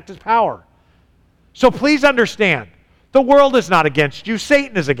to enact his power. So please understand, the world is not against you.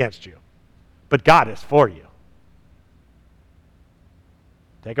 Satan is against you. But God is for you.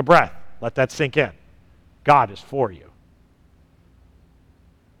 Take a breath. Let that sink in. God is for you.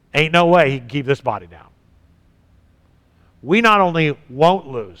 Ain't no way he can keep this body down. We not only won't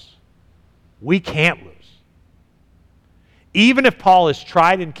lose, we can't lose. Even if Paul is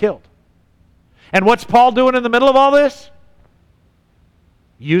tried and killed. And what's Paul doing in the middle of all this?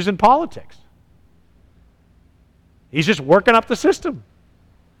 Using politics. He's just working up the system.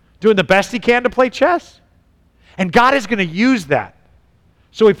 Doing the best he can to play chess. And God is going to use that.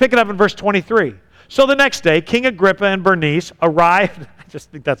 So we pick it up in verse 23. So the next day, King Agrippa and Bernice arrived. I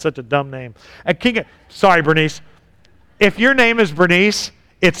just think that's such a dumb name. Sorry, Bernice. If your name is Bernice,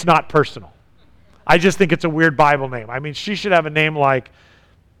 it's not personal. I just think it's a weird Bible name. I mean, she should have a name like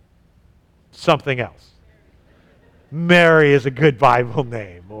something else. Mary is a good Bible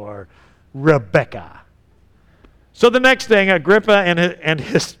name, or Rebecca. So the next day, Agrippa and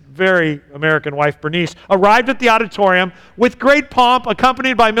his very American wife, Bernice, arrived at the auditorium with great pomp,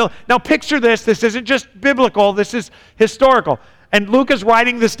 accompanied by Now picture this. This isn't just biblical. This is historical. And Luke is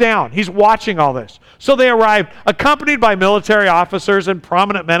writing this down. He's watching all this. So they arrived, accompanied by military officers and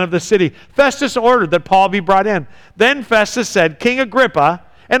prominent men of the city. Festus ordered that Paul be brought in. Then Festus said, "King Agrippa,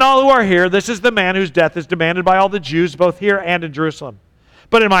 and all who are here, this is the man whose death is demanded by all the Jews, both here and in Jerusalem.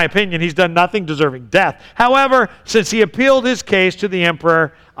 But in my opinion, he's done nothing deserving death. However, since he appealed his case to the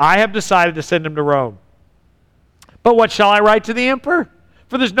emperor, I have decided to send him to Rome. But what shall I write to the emperor?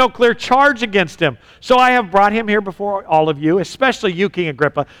 For there's no clear charge against him. So I have brought him here before all of you, especially you, King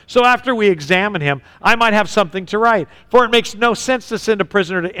Agrippa. So after we examine him, I might have something to write. For it makes no sense to send a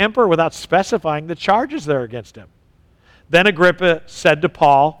prisoner to emperor without specifying the charges there against him." Then Agrippa said to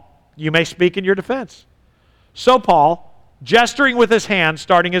Paul, "You may speak in your defense." So Paul, gesturing with his hand,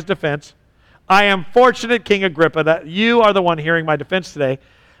 starting his defense, "I am fortunate, King Agrippa, that you are the one hearing my defense today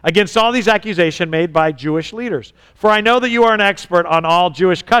against all these accusations made by Jewish leaders. For I know that you are an expert on all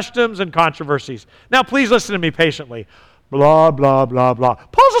Jewish customs and controversies. Now please listen to me patiently." Blah, blah, blah, blah.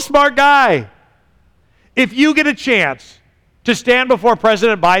 Paul's a smart guy. If you get a chance to stand before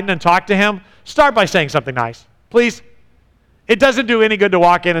President Biden and talk to him, start by saying something nice, please. It doesn't do any good to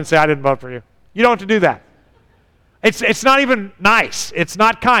walk in and say, "I didn't vote for you." You don't have to do that. It's not even nice. It's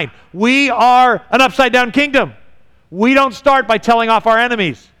not kind. We are an upside-down kingdom. We don't start by telling off our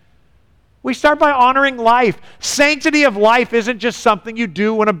enemies. We start by honoring life. Sanctity of life isn't just something you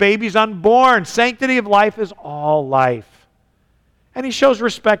do when a baby's unborn. Sanctity of life is all life. And he shows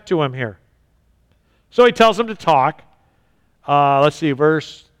respect to him here. So he tells him to talk. Let's see,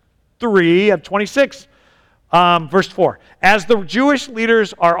 verse 3 of 26. Verse 4. As the Jewish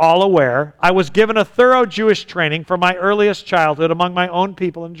leaders are all aware, I was given a thorough Jewish training from my earliest childhood among my own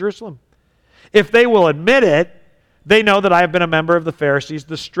people in Jerusalem. If they will admit it, they know that I have been a member of the Pharisees,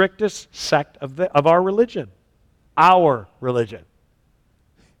 the strictest sect of our religion. Our religion.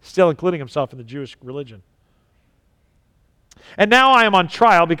 Still including himself in the Jewish religion. And now I am on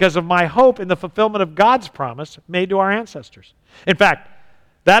trial because of my hope in the fulfillment of God's promise made to our ancestors. In fact,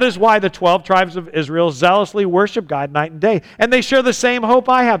 that is why the 12 tribes of Israel zealously worship God night and day. And they share the same hope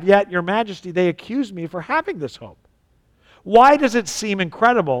I have. Yet, Your Majesty, they accuse me for having this hope. Why does it seem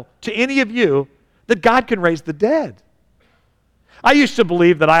incredible to any of you that God can raise the dead? I used to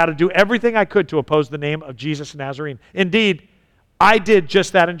believe that I ought to do everything I could to oppose the name of Jesus Nazarene. Indeed, I did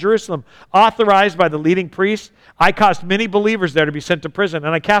just that in Jerusalem. Authorized by the leading priests, I caused many believers there to be sent to prison,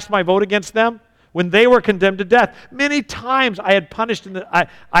 and I cast my vote against them when they were condemned to death. Many times I had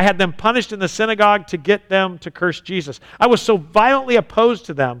them punished in the synagogue to get them to curse Jesus. I was so violently opposed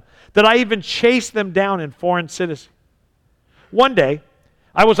to them that I even chased them down in foreign cities. One day,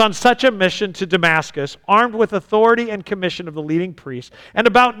 I was on such a mission to Damascus, armed with authority and commission of the leading priests, and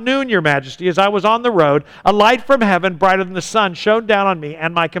about noon, Your Majesty, as I was on the road, a light from heaven, brighter than the sun, shone down on me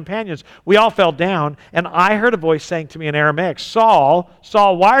and my companions. We all fell down, and I heard a voice saying to me in Aramaic, Saul,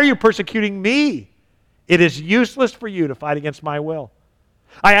 Saul, why are you persecuting me? It is useless for you to fight against my will.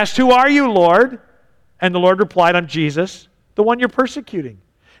 I asked, Who are you, Lord? And the Lord replied, I'm Jesus, the one you're persecuting.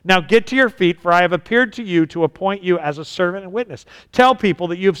 Now get to your feet, for I have appeared to you to appoint you as a servant and witness. Tell people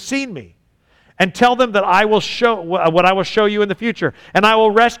that you have seen me, and tell them that I will show what I will show you in the future, and I will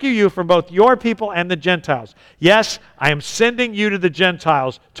rescue you from both your people and the Gentiles. Yes, I am sending you to the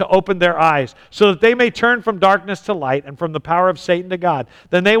Gentiles to open their eyes, so that they may turn from darkness to light and from the power of Satan to God.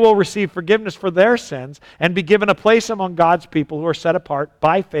 Then they will receive forgiveness for their sins and be given a place among God's people who are set apart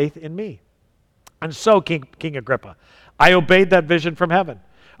by faith in me. And so, King Agrippa, I obeyed that vision from heaven.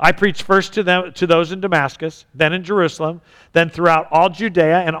 I preached first to those in Damascus, then in Jerusalem, then throughout all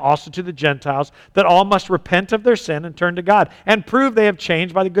Judea and also to the Gentiles, that all must repent of their sin and turn to God, and prove they have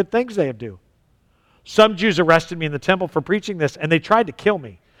changed by the good things they have done. Some Jews arrested me in the temple for preaching this, and they tried to kill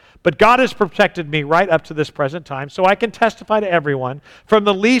me. But God has protected me right up to this present time, so I can testify to everyone, from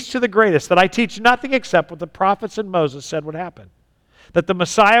the least to the greatest, that I teach nothing except what the prophets and Moses said would happen. That the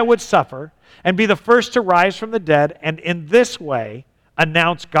Messiah would suffer and be the first to rise from the dead, and in this way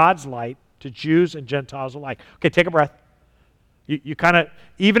announce God's light to Jews and Gentiles alike. Okay, take a breath. You kind of,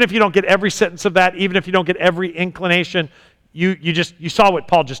 even if you don't get every sentence of that, even if you don't get every inclination, you saw what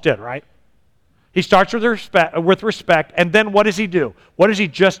Paul just did, right? He starts with respect, and then what does he do? What has he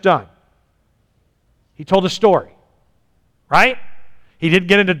just done? He told a story, right? He didn't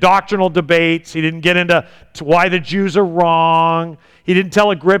get into doctrinal debates. He didn't get into why the Jews are wrong. He didn't tell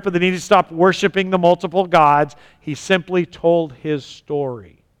Agrippa that he needed to stop worshiping the multiple gods. He simply told his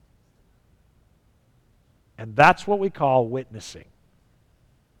story. And that's what we call witnessing.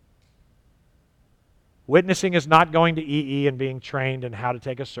 Witnessing is not going to EE and being trained in how to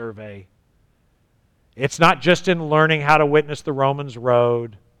take a survey. It's not just in learning how to witness the Romans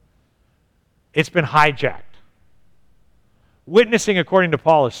road. It's been hijacked. Witnessing, according to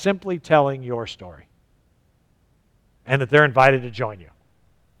Paul, is simply telling your story. And that they're invited to join you.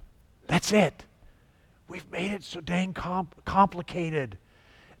 That's it. We've made it so dang complicated.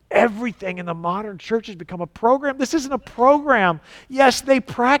 Everything in the modern church has become a program. This isn't a program. Yes, they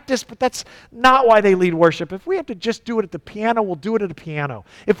practice, but that's not why they lead worship. If we have to just do it at the piano, we'll do it at the piano.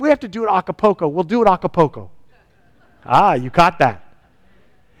 If we have to do it a cappella, we'll do it a cappella. You caught that.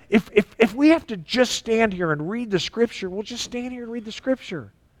 If we have to just stand here and read the Scripture, we'll just stand here and read the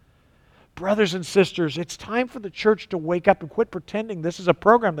Scripture. Brothers and sisters, it's time for the church to wake up and quit pretending this is a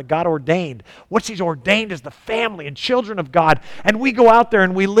program that God ordained. What He's ordained is the family and children of God. And we go out there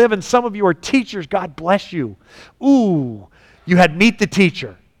and we live, and some of you are teachers. God bless you. Ooh, you had Meet the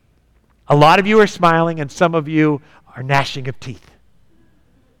Teacher. A lot of you are smiling, and some of you are gnashing of teeth.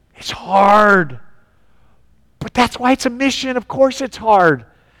 It's hard. But that's why it's a mission. Of course it's hard.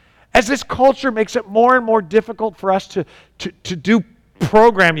 As this culture makes it more and more difficult for us to do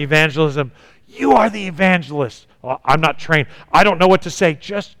program evangelism, you are the evangelist. Well, I'm not trained. I don't know what to say.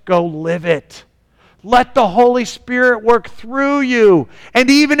 Just go live it. Let the Holy Spirit work through you. And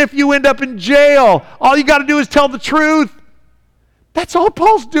even if you end up in jail, all you got to do is tell the truth. That's all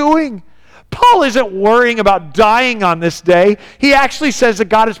Paul's doing. Paul isn't worrying about dying on this day. He actually says that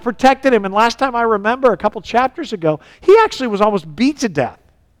God has protected him. And last time I remember, a couple chapters ago, he actually was almost beat to death.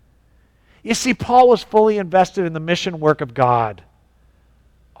 You see, Paul was fully invested in the mission work of God.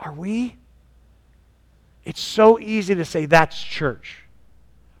 Are we? It's so easy to say that's church,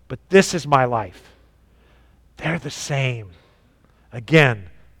 but this is my life. They're the same. Again,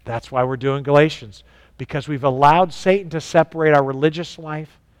 that's why we're doing Galatians, because we've allowed Satan to separate our religious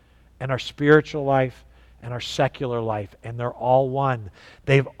life and our spiritual life and our secular life, and they're all one.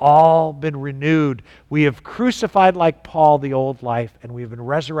 They've all been renewed. We have crucified, like Paul, the old life, and we've been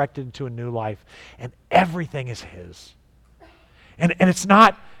resurrected into a new life, and everything is his. And it's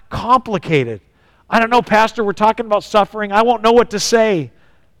not complicated. I don't know, Pastor, we're talking about suffering. I won't know what to say.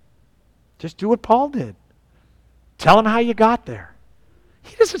 Just do what Paul did. Tell him how you got there.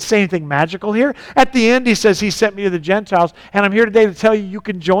 He doesn't say anything magical here. At the end, he says, he sent me to the Gentiles, and I'm here today to tell you, you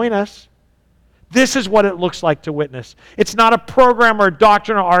can join us. This is what it looks like to witness. It's not a program or a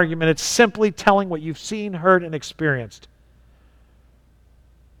doctrinal argument. It's simply telling what you've seen, heard, and experienced.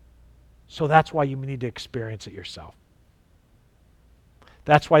 So that's why you need to experience it yourself.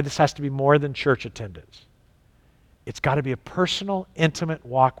 That's why this has to be more than church attendance. It's got to be a personal, intimate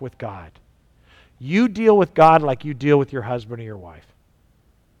walk with God. You deal with God like you deal with your husband or your wife.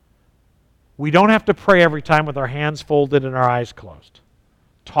 We don't have to pray every time with our hands folded and our eyes closed.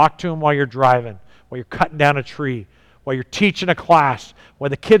 Talk to him while you're driving, while you're cutting down a tree, while you're teaching a class, while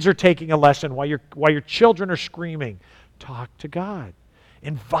the kids are taking a lesson, while your children are screaming. Talk to God.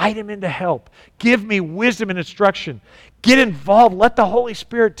 Invite him in to help. Give me wisdom and instruction. Get involved. Let the Holy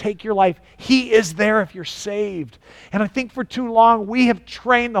Spirit take your life. He is there if you're saved. And I think for too long we have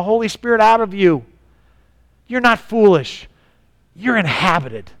trained the Holy Spirit out of you. You're not foolish. You're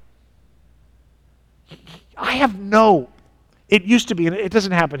inhabited. It used to be, and it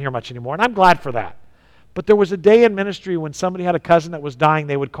doesn't happen here much anymore, and I'm glad for that. But there was a day in ministry when somebody had a cousin that was dying,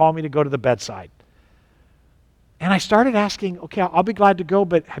 they would call me to go to the bedside. And I started asking, okay, I'll be glad to go,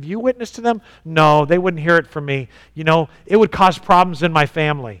 but have you witnessed to them? No, they wouldn't hear it from me. You know, it would cause problems in my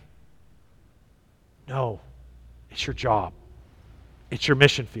family. No, it's your job. It's your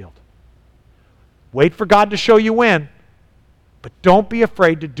mission field. Wait for God to show you when, but don't be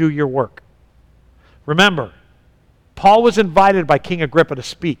afraid to do your work. Remember, Paul was invited by King Agrippa to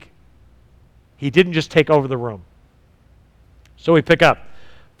speak. He didn't just take over the room. So we pick up.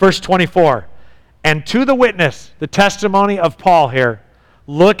 Verse 24. And to the witness, the testimony of Paul here,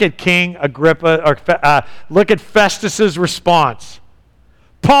 look at King Agrippa, or look at Festus's response.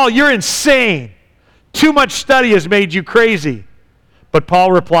 Paul, you're insane. Too much study has made you crazy. But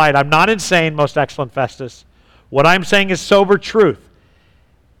Paul replied, I'm not insane, most excellent Festus. What I'm saying is sober truth.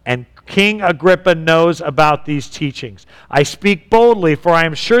 And King Agrippa knows about these teachings. I speak boldly, for I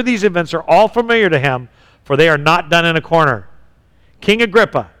am sure these events are all familiar to him, for they are not done in a corner. King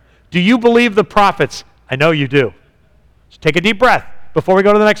Agrippa, do you believe the prophets? I know you do. So take a deep breath before we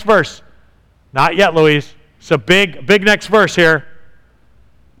go to the next verse. Not yet, Louise. It's a big next verse here.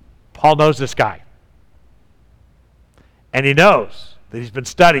 Paul knows this guy. And he knows that he's been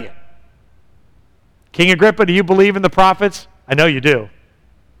studying. King Agrippa, do you believe in the prophets? I know you do.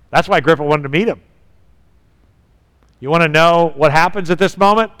 That's why Agrippa wanted to meet him. You want to know what happens at this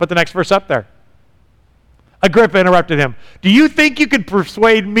moment? Put the next verse up there. Agrippa interrupted him. Do you think you can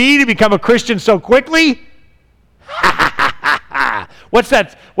persuade me to become a Christian so quickly? What's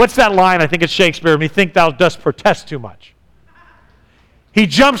that line? I think it's Shakespeare. Methink thou dost protest too much. He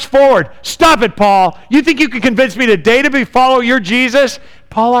jumps forward. Stop it, Paul. You think you can convince me today to follow your Jesus?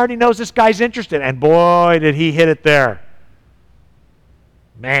 Paul already knows this guy's interested. And boy, did he hit it there.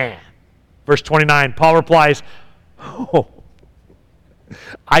 Man. Verse 29, Paul replies,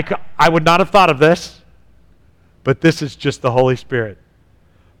 I would not have thought of this, but this is just the Holy Spirit.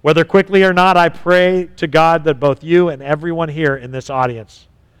 Whether quickly or not, I pray to God that both you and everyone here in this audience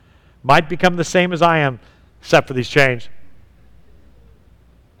might become the same as I am, except for these chains.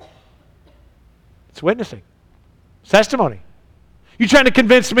 It's witnessing. It's testimony. You trying to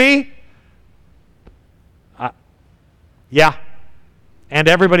convince me? Yeah. And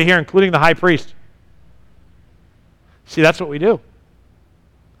everybody here, including the high priest. See, that's what we do.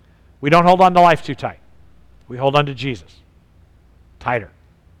 We don't hold on to life too tight. We hold on to Jesus tighter.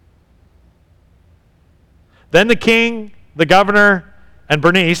 Then the king, the governor, and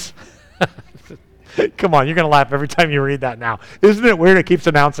Bernice. Come on, you're going to laugh every time you read that now. Isn't it weird? It keeps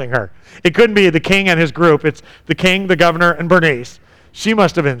announcing her. It couldn't be the king and his group. It's the king, the governor, and Bernice. She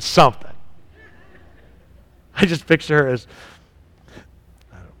must have been something. I just picture her as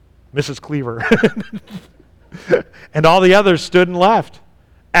Mrs. Cleaver. And all the others stood and left.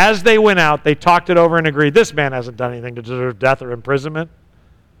 As they went out, they talked it over and agreed, this man hasn't done anything to deserve death or imprisonment.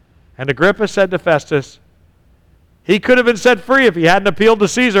 And Agrippa said to Festus, he could have been set free if he hadn't appealed to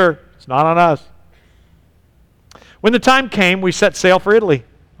Caesar. It's not on us. When the time came, we set sail for Italy.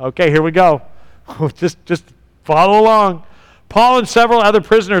 Okay, here we go. Just follow along. Paul and several other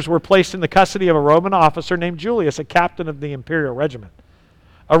prisoners were placed in the custody of a Roman officer named Julius, a captain of the imperial regiment.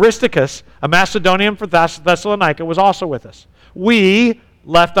 Aristarchus, a Macedonian from Thessalonica, was also with us. We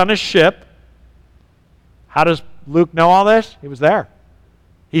left on a ship. How does Luke know all this? He was there.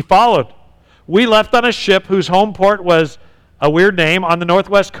 He followed. We left on a ship whose home port was a weird name, on the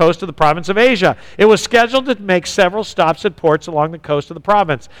northwest coast of the province of Asia. It was scheduled to make several stops at ports along the coast of the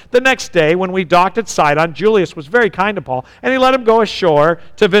province. The next day, when we docked at Sidon, Julius was very kind to Paul, and he let him go ashore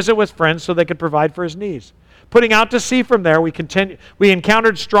to visit with friends so they could provide for his needs. Putting out to sea from there, we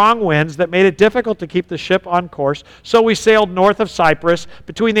encountered strong winds that made it difficult to keep the ship on course, so we sailed north of Cyprus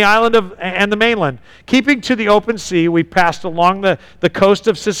between the island and the mainland. Keeping to the open sea, we passed along the coast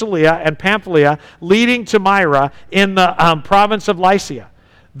of Sicilia and Pamphylia, leading to Myra in the province of Lycia.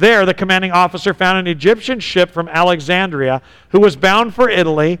 There, the commanding officer found an Egyptian ship from Alexandria who was bound for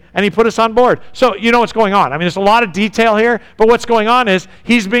Italy, and he put us on board. So you know what's going on. I mean, there's a lot of detail here, but what's going on is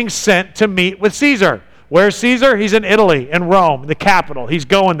he's being sent to meet with Caesar. Where's Caesar? He's in Italy, in Rome, the capital. He's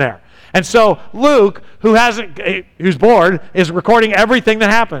going there. And so Luke, who's bored, is recording everything that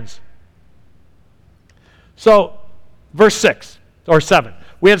happens. So, verse 6 or 7.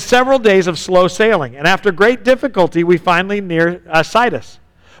 We had several days of slow sailing, and after great difficulty, we finally near Sidus.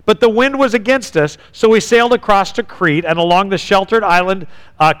 But the wind was against us, so we sailed across to Crete and along the sheltered island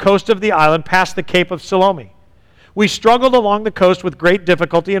coast of the island past the Cape of Salome. We struggled along the coast with great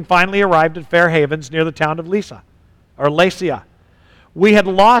difficulty and finally arrived at Fair Havens near the town of Lacia. We had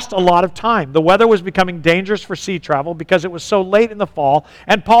lost a lot of time. The weather was becoming dangerous for sea travel because it was so late in the fall,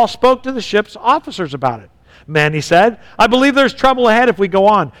 and Paul spoke to the ship's officers about it. Men, he said, I believe there's trouble ahead if we go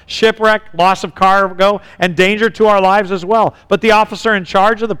on. Shipwreck, loss of cargo, and danger to our lives as well. But the officer in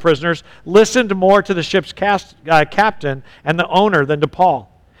charge of the prisoners listened more to the ship's captain and the owner than to Paul.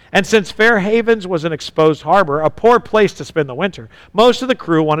 And since Fair Havens was an exposed harbor, a poor place to spend the winter, most of the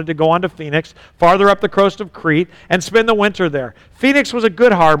crew wanted to go on to Phoenix, farther up the coast of Crete, and spend the winter there. Phoenix was a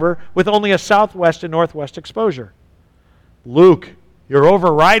good harbor with only a southwest and northwest exposure. Luke, you're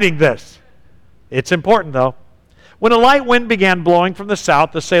overriding this. It's important, though. When a light wind began blowing from the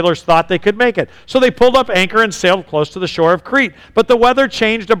south, the sailors thought they could make it. So they pulled up anchor and sailed close to the shore of Crete. But the weather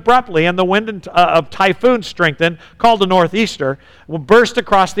changed abruptly, and the wind of typhoon strengthened, called a northeaster, burst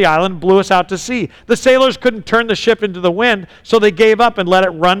across the island and blew us out to sea. The sailors couldn't turn the ship into the wind, so they gave up and let it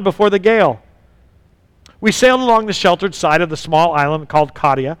run before the gale. We sailed along the sheltered side of the small island called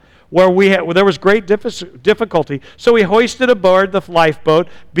Cauda, where there was great difficulty, so we hoisted aboard the lifeboat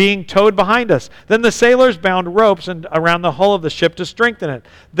being towed behind us. Then the sailors bound ropes around the hull of the ship to strengthen it.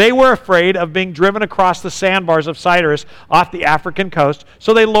 They were afraid of being driven across the sandbars of Cyprus off the African coast,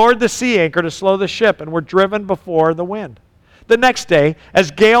 so they lowered the sea anchor to slow the ship and were driven before the wind. The next day, as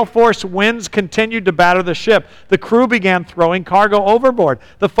gale-force winds continued to batter the ship, the crew began throwing cargo overboard.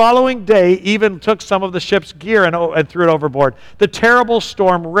 The following day even took some of the ship's gear and threw it overboard. The terrible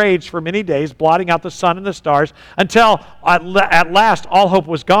storm raged for many days, blotting out the sun and the stars, until at last all hope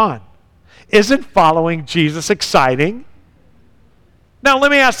was gone. Isn't following Jesus exciting? Now,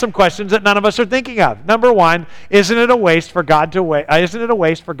 let me ask some questions that none of us are thinking of. Number one, isn't it a waste for God to waste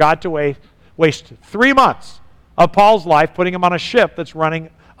 3 months of Paul's life putting him on a ship that's running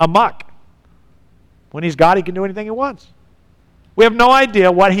amok? When he's God, he can do anything he wants. We have no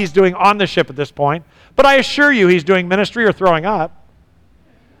idea what he's doing on the ship at this point, but I assure you he's doing ministry or throwing up.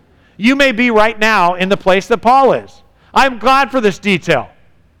 You may be right now in the place that Paul is. I'm glad for this detail,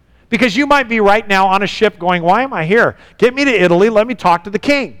 because you might be right now on a ship going, why am I here? Get me to Italy, let me talk to the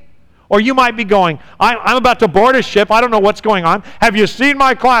king. Or you might be going, I'm about to board a ship. I don't know what's going on. Have you seen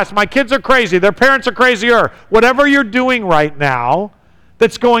my class? My kids are crazy. Their parents are crazier. Whatever you're doing right now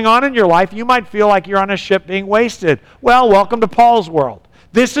that's going on in your life, you might feel like you're on a ship being wasted. Well, welcome to Paul's world.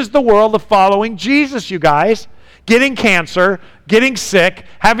 This is the world of following Jesus, you guys. Getting cancer, getting sick,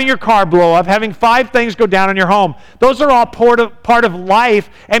 having your car blow up, having 5 things go down in your home. Those are all part of life,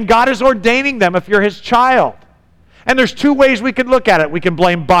 and God is ordaining them if you're his child. And there's 2 ways we can look at it. We can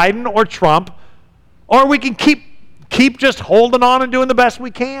blame Biden or Trump, or we can keep just holding on and doing the best we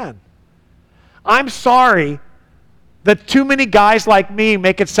can. I'm sorry that too many guys like me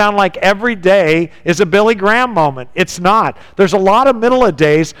make it sound like every day is a Billy Graham moment. It's not. There's a lot of middle of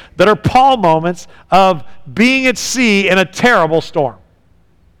days that are Paul moments of being at sea in a terrible storm.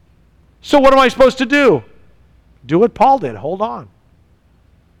 So what am I supposed to do? Do what Paul did. Hold on.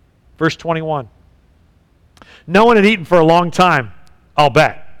 Verse 21. No one had eaten for a long time, I'll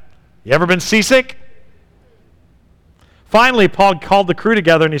bet. You ever been seasick? Finally, Paul called the crew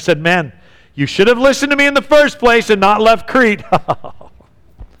together and he said, men, you should have listened to me in the first place and not left Crete.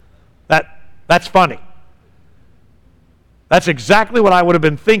 That That's funny. That's exactly what I would have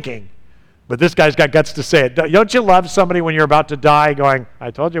been thinking. But this guy's got guts to say it. Don't you love somebody when you're about to die going,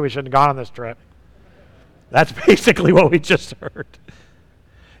 I told you we shouldn't have gone on this trip? That's basically what we just heard.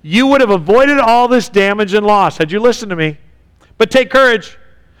 You would have avoided all this damage and loss had you listened to me. But take courage.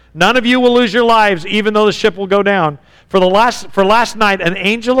 None of you will lose your lives, even though the ship will go down. For last night, an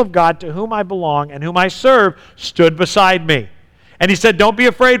angel of God to whom I belong and whom I serve stood beside me. And he said, don't be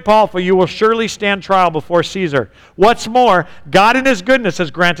afraid, Paul, for you will surely stand trial before Caesar. What's more, God in his goodness has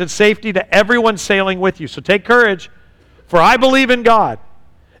granted safety to everyone sailing with you. So take courage, for I believe in God.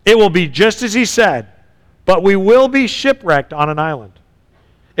 It will be just as he said, but we will be shipwrecked on an island.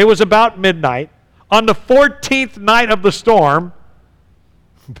 It was about midnight. On the 14th night of the storm,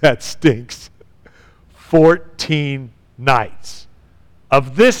 that stinks, 14 nights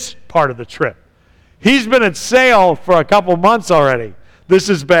of this part of the trip. He's been at sail for a couple months already. This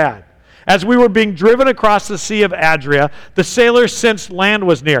is bad. As we were being driven across the Sea of Adria, the sailors sensed land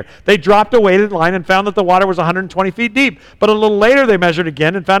was near. They dropped a weighted line and found that the water was 120 feet deep. But a little later they measured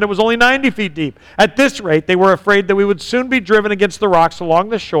again and found it was only 90 feet deep. At this rate, they were afraid that we would soon be driven against the rocks along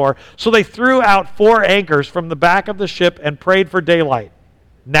the shore, so they threw out 4 anchors from the back of the ship and prayed for daylight.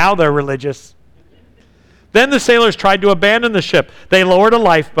 Now they're religious. Then the sailors tried to abandon the ship. They lowered a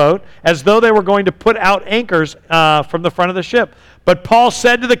lifeboat as though they were going to put out anchors from the front of the ship. But Paul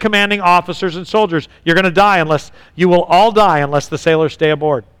said to the commanding officers and soldiers, you will all die unless the sailors stay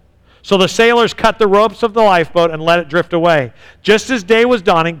aboard. So the sailors cut the ropes of the lifeboat and let it drift away. Just as day was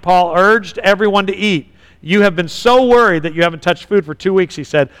dawning, Paul urged everyone to eat. You have been so worried that you haven't touched food for 2 weeks, he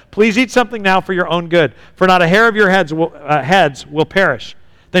said. Please eat something now for your own good, for not a hair of your heads will perish.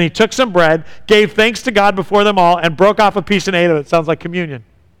 Then he took some bread, gave thanks to God before them all, and broke off a piece and ate of it. Sounds like communion.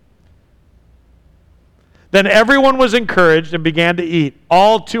 Then everyone was encouraged and began to eat,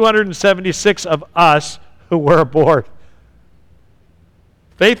 all 276 of us who were aboard.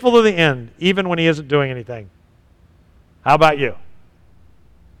 Faithful to the end, even when he isn't doing anything. How about you?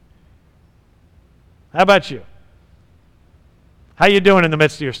 How about you? How you doing in the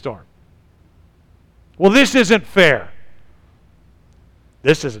midst of your storm? Well, this isn't fair.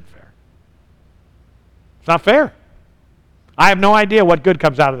 This isn't fair. It's not fair. I have no idea what good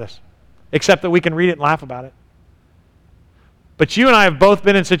comes out of this, except that we can read it and laugh about it. But you and I have both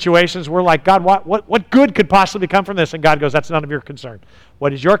been in situations where like, God, what good could possibly come from this? And God goes, that's none of your concern.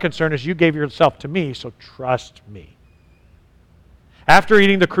 What is your concern is you gave yourself to me, so trust me. After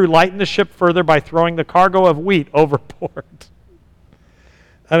eating, the crew lightened the ship further by throwing the cargo of wheat overboard.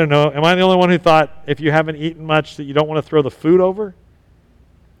 I don't know. Am I the only one who thought if you haven't eaten much that you don't want to throw the food over?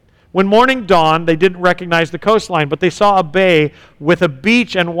 When morning dawned, they didn't recognize the coastline, but they saw a bay with a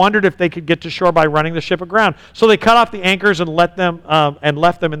beach and wondered if they could get to shore by running the ship aground. So they cut off the anchors and left them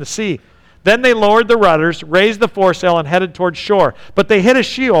in the sea. Then they lowered the rudders, raised the foresail, and headed toward shore. But they hit a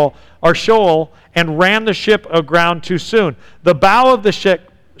shoal and ran the ship aground too soon. The bow of the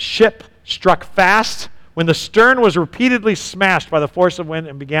ship struck fast when the stern was repeatedly smashed by the force of wind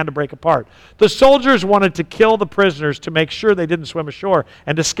and began to break apart. The soldiers wanted to kill the prisoners to make sure they didn't swim ashore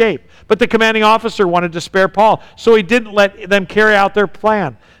and escape. But the commanding officer wanted to spare Paul, so he didn't let them carry out their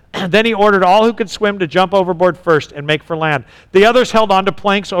plan. Then he ordered all who could swim to jump overboard first and make for land. The others held on to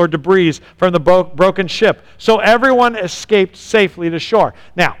planks or debris from the broken ship, so everyone escaped safely to shore.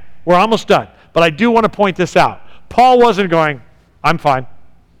 Now, we're almost done, but I do want to point this out. Paul wasn't going, I'm fine.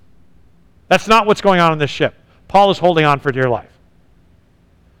 That's not what's going on this ship. Paul is holding on for dear life.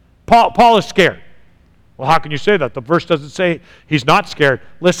 Paul is scared. Well, how can you say that? The verse doesn't say he's not scared.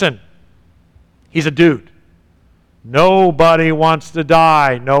 Listen, he's a dude. Nobody wants to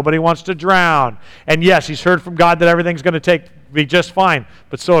die. Nobody wants to drown. And yes, he's heard from God that everything's going to be just fine.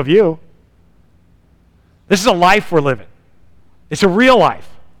 But so have you. This is a life we're living. It's a real life.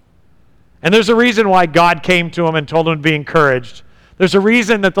 And there's a reason why God came to him and told him to be encouraged. There's a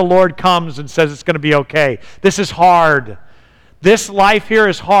reason that the Lord comes and says it's going to be okay. This is hard. This life here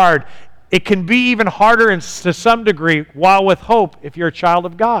is hard. It can be even harder to some degree, while with hope, if you're a child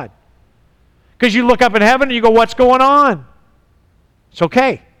of God. Because you look up in heaven and you go, what's going on? It's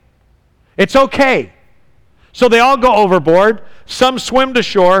okay. It's okay. So they all go overboard. Some swim to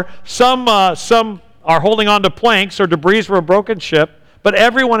shore. Some are holding on to planks or debris from a broken ship. But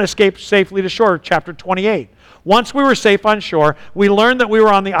everyone escaped safely to shore, chapter 28. Once we were safe on shore, we learned that we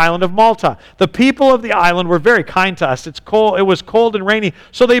were on the island of Malta. The people of the island were very kind to us. It was cold and rainy,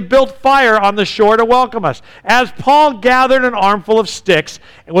 so they built fire on the shore to welcome us. As Paul gathered an armful of sticks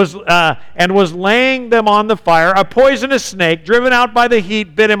and was laying them on the fire, a poisonous snake, driven out by the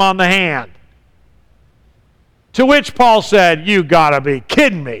heat, bit him on the hand. To which Paul said, "You gotta be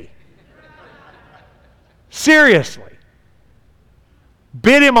kidding me." Seriously.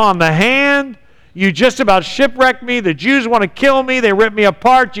 Bit him on the hand. You just about shipwrecked me. The Jews want to kill me. They rip me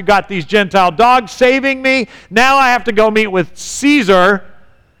apart. You got these Gentile dogs saving me. Now I have to go meet with Caesar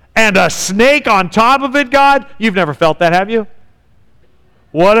and a snake on top of it, God? You've never felt that, have you?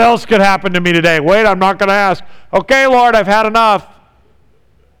 What else could happen to me today? Wait, I'm not going to ask. Okay, Lord, I've had enough.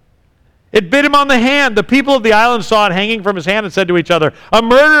 It bit him on the hand. The people of the island saw it hanging from his hand and said to each other, a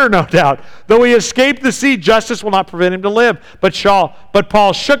murderer, no doubt. Though he escaped the sea, justice will not prevent him to live. But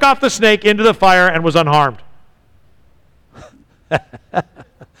Paul shook off the snake into the fire and was unharmed.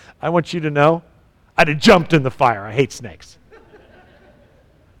 I want you to know, I'd have jumped in the fire. I hate snakes.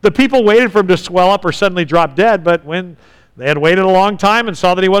 The people waited for him to swell up or suddenly drop dead, but when they had waited a long time and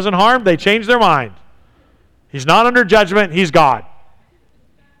saw that he wasn't harmed, they changed their mind. He's not under judgment. He's God.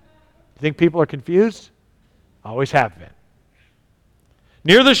 You think people are confused? Always have been.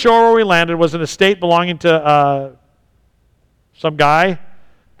 Near the shore where we landed was an estate belonging to some guy.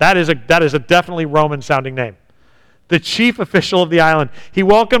 That is a definitely Roman-sounding name. The chief official of the island. He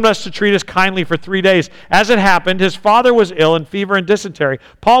welcomed us to treat us kindly for 3 days. As it happened, his father was ill in fever and dysentery.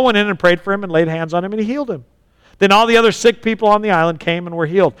 Paul went in and prayed for him and laid hands on him, and he healed him. Then all the other sick people on the island came and were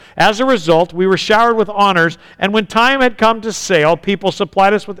healed. As a result, we were showered with honors, and when time had come to sail, people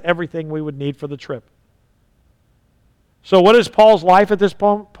supplied us with everything we would need for the trip. So what is Paul's life at this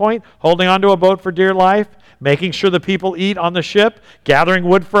point? Holding onto a boat for dear life, making sure the people eat on the ship, gathering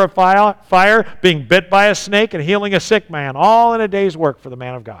wood for a fire, being bit by a snake, and healing a sick man, all in a day's work for the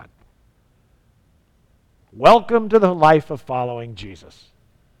man of God. Welcome to the life of following Jesus.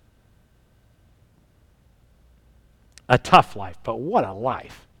 A tough life, but what a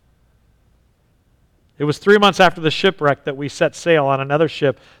life. It was 3 months after the shipwreck that we set sail on another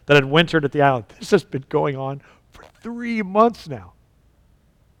ship that had wintered at the island. This has been going on for 3 months now.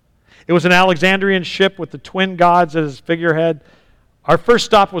 It was an Alexandrian ship with the twin gods as its figurehead. Our first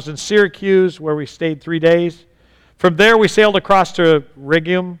stop was in Syracuse, where we stayed 3 days. From there, we sailed across to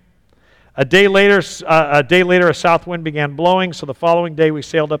Rhegium. A day later, a south wind began blowing, so the following day we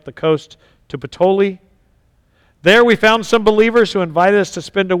sailed up the coast to Puteoli. There we found some believers who invited us to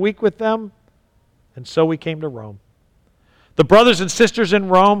spend a week with them, and so we came to Rome. The brothers and sisters in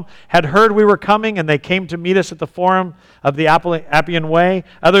Rome had heard we were coming, and they came to meet us at the Forum of the Appian Way.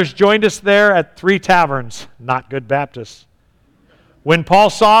 Others joined us there at 3 taverns, not good Baptists. When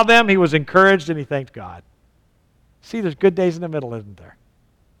Paul saw them, he was encouraged and he thanked God. See, there's good days in the middle, isn't there?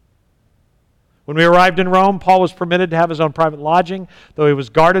 When we arrived in Rome, Paul was permitted to have his own private lodging, though he was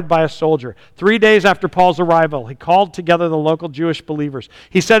guarded by a soldier. 3 days after Paul's arrival, he called together the local Jewish believers.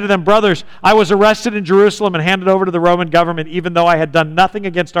 He said to them, brothers, I was arrested in Jerusalem and handed over to the Roman government, even though I had done nothing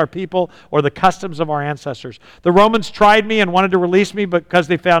against our people or the customs of our ancestors. The Romans tried me and wanted to release me because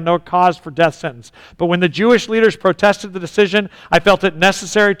they found no cause for death sentence. But when the Jewish leaders protested the decision, I felt it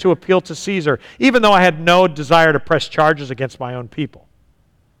necessary to appeal to Caesar, even though I had no desire to press charges against my own people.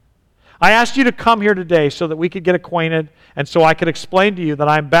 I asked you to come here today so that we could get acquainted and so I could explain to you that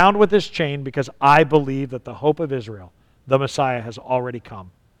I'm bound with this chain because I believe that the hope of Israel, the Messiah, has already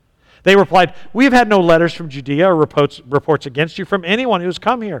come. They replied, we've had no letters from Judea or reports against you from anyone who's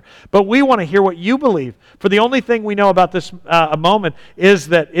come here, but we want to hear what you believe. For the only thing we know about this moment is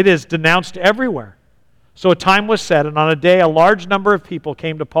that it is denounced everywhere. So a time was set, and on a day a large number of people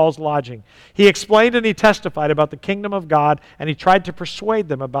came to Paul's lodging. He explained and he testified about the kingdom of God, and he tried to persuade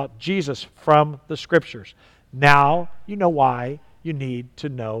them about Jesus from the Scriptures. Now you know why you need to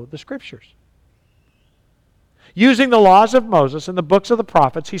know the Scriptures. Using the laws of Moses and the books of the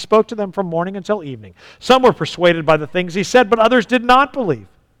prophets, he spoke to them from morning until evening. Some were persuaded by the things he said, but others did not believe.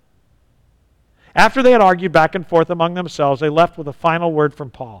 After they had argued back and forth among themselves, they left with a final word from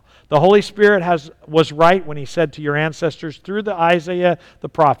Paul. The Holy Spirit was right when he said to your ancestors through Isaiah the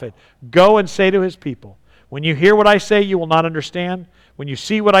prophet, go and say to his people, when you hear what I say, you will not understand. When you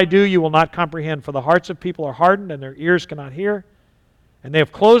see what I do, you will not comprehend. For the hearts of people are hardened and their ears cannot hear. And they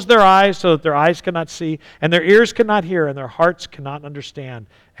have closed their eyes so that their eyes cannot see, and their ears cannot hear, and their hearts cannot understand,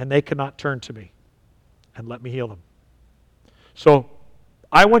 and they cannot turn to me and let me heal them. So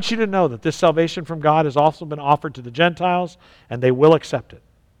I want you to know that this salvation from God has also been offered to the Gentiles, and they will accept it.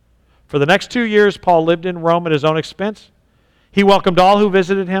 For the next 2 years, Paul lived in Rome at his own expense. He welcomed all who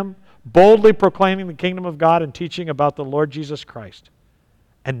visited him, boldly proclaiming the kingdom of God and teaching about the Lord Jesus Christ.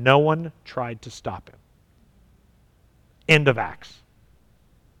 And no one tried to stop him. End of Acts.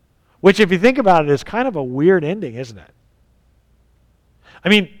 Which, if you think about it, is kind of a weird ending, isn't it? I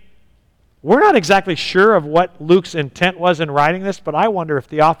mean, we're not exactly sure of what Luke's intent was in writing this, but I wonder if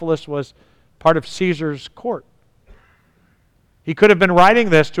Theophilus was part of Caesar's court. He could have been writing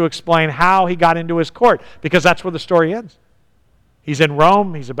this to explain how he got into his court, because that's where the story ends. He's in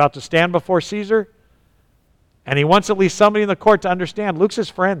Rome. He's about to stand before Caesar. And he wants at least somebody in the court to understand. Luke's his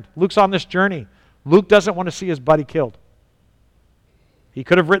friend. Luke's on this journey. Luke doesn't want to see his buddy killed. He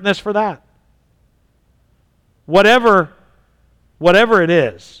could have written this for that. Whatever it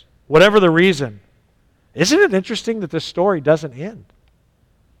is, whatever the reason, isn't it interesting that this story doesn't end?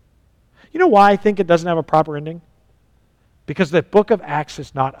 You know why I think it doesn't have a proper ending? Because the book of Acts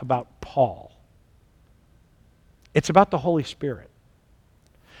is not about Paul. It's about the Holy Spirit.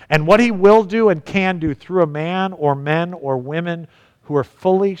 And what he will do and can do through a man or men or women who are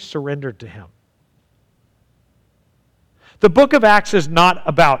fully surrendered to him. The book of Acts is not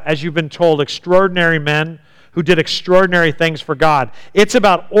about, as you've been told, extraordinary men who did extraordinary things for God. It's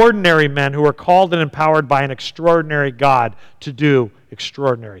about ordinary men who are called and empowered by an extraordinary God to do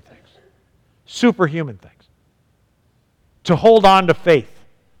extraordinary things. Superhuman things. To hold on to faith.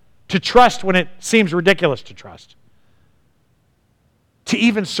 To trust when it seems ridiculous to trust. To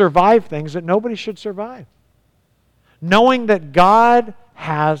even survive things that nobody should survive. Knowing that God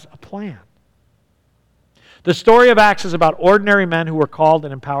has a plan. The story of Acts is about ordinary men who were called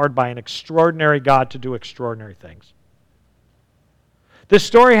and empowered by an extraordinary God to do extraordinary things. This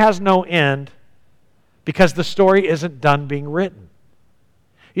story has no end because the story isn't done being written.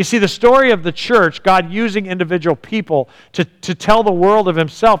 You see, the story of the church, God using individual people to tell the world of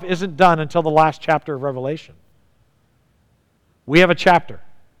himself, isn't done until the last chapter of Revelation. We have a chapter.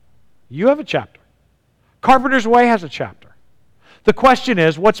 You have a chapter. Carpenter's Way has a chapter. The question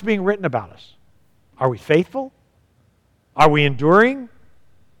is, what's being written about us? Are we faithful? Are we enduring?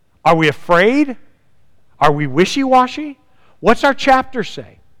 Are we afraid? Are we wishy-washy? What's our chapter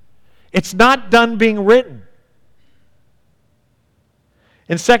say? It's not done being written.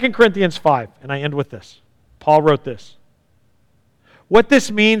 In 2 Corinthians 5, and I end with this, Paul wrote this. What this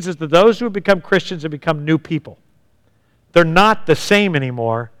means is that those who have become Christians have become new people. They're not the same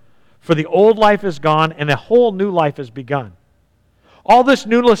anymore, for the old life is gone and a whole new life has begun. All this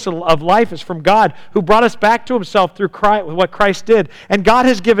newness of life is from God, who brought us back to himself through what Christ did. And God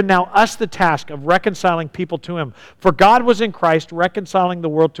has given now us the task of reconciling people to him. For God was in Christ reconciling the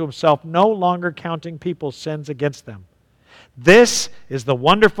world to himself, no longer counting people's sins against them. This is the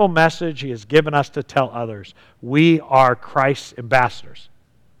wonderful message he has given us to tell others. We are Christ's ambassadors.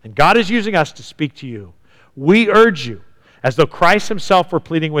 And God is using us to speak to you. We urge you, as though Christ himself were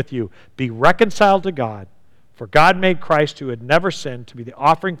pleading with you, be reconciled to God. For God made Christ, who had never sinned, to be the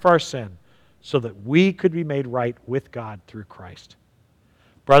offering for our sin, so that we could be made right with God through Christ.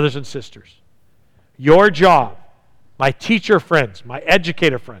 Brothers and sisters, your job, my teacher friends, my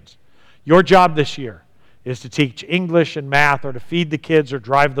educator friends, your job this year is to teach English and math or to feed the kids or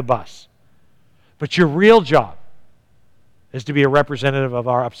drive the bus. But your real job is to be a representative of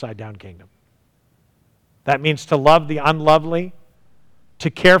our upside-down kingdom. That means to love the unlovely, to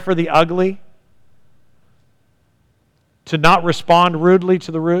care for the ugly, to not respond rudely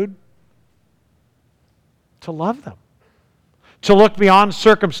to the rude, to love them, to look beyond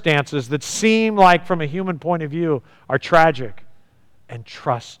circumstances that seem like, from a human point of view, are tragic, and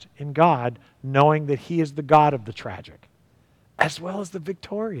trust in God, knowing that he is the God of the tragic, as well as the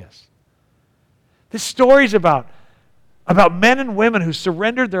victorious. This story is about men and women who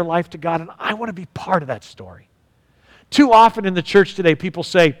surrendered their life to God, and I want to be part of that story. Too often in the church today, people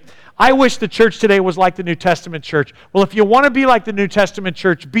say, I wish the church today was like the New Testament church. Well, if you want to be like the New Testament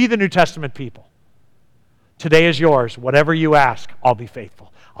church, be the New Testament people. Today is yours. Whatever you ask, I'll be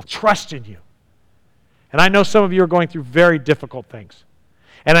faithful. I'll trust in you. And I know some of you are going through very difficult things.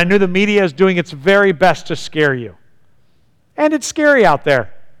 And I know the media is doing its very best to scare you. And it's scary out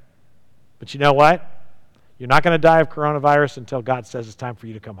there. But you know what? You're not going to die of coronavirus until God says it's time for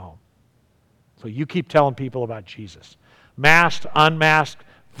you to come home. So you keep telling people about Jesus. Masked, unmasked,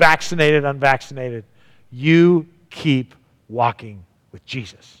 vaccinated, unvaccinated. You keep walking with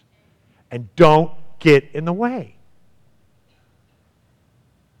Jesus. And don't get in the way.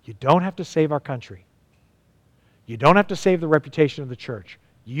 You don't have to save our country. You don't have to save the reputation of the church.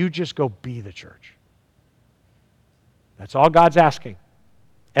 You just go be the church. That's all God's asking.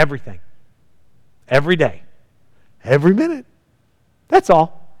 Everything. Every day. Every minute. That's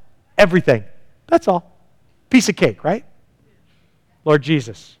all. Everything. That's all. Piece of cake, right? Lord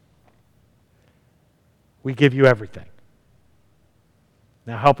Jesus, we give you everything.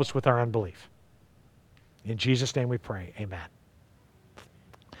 Now help us with our unbelief. In Jesus' name we pray. Amen.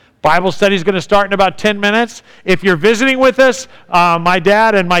 Bible study is going to start in about 10 minutes. If you're visiting with us, my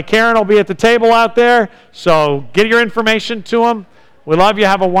dad and my Karen will be at the table out there. So get your information to them. We love you.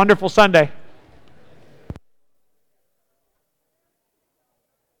 Have a wonderful Sunday.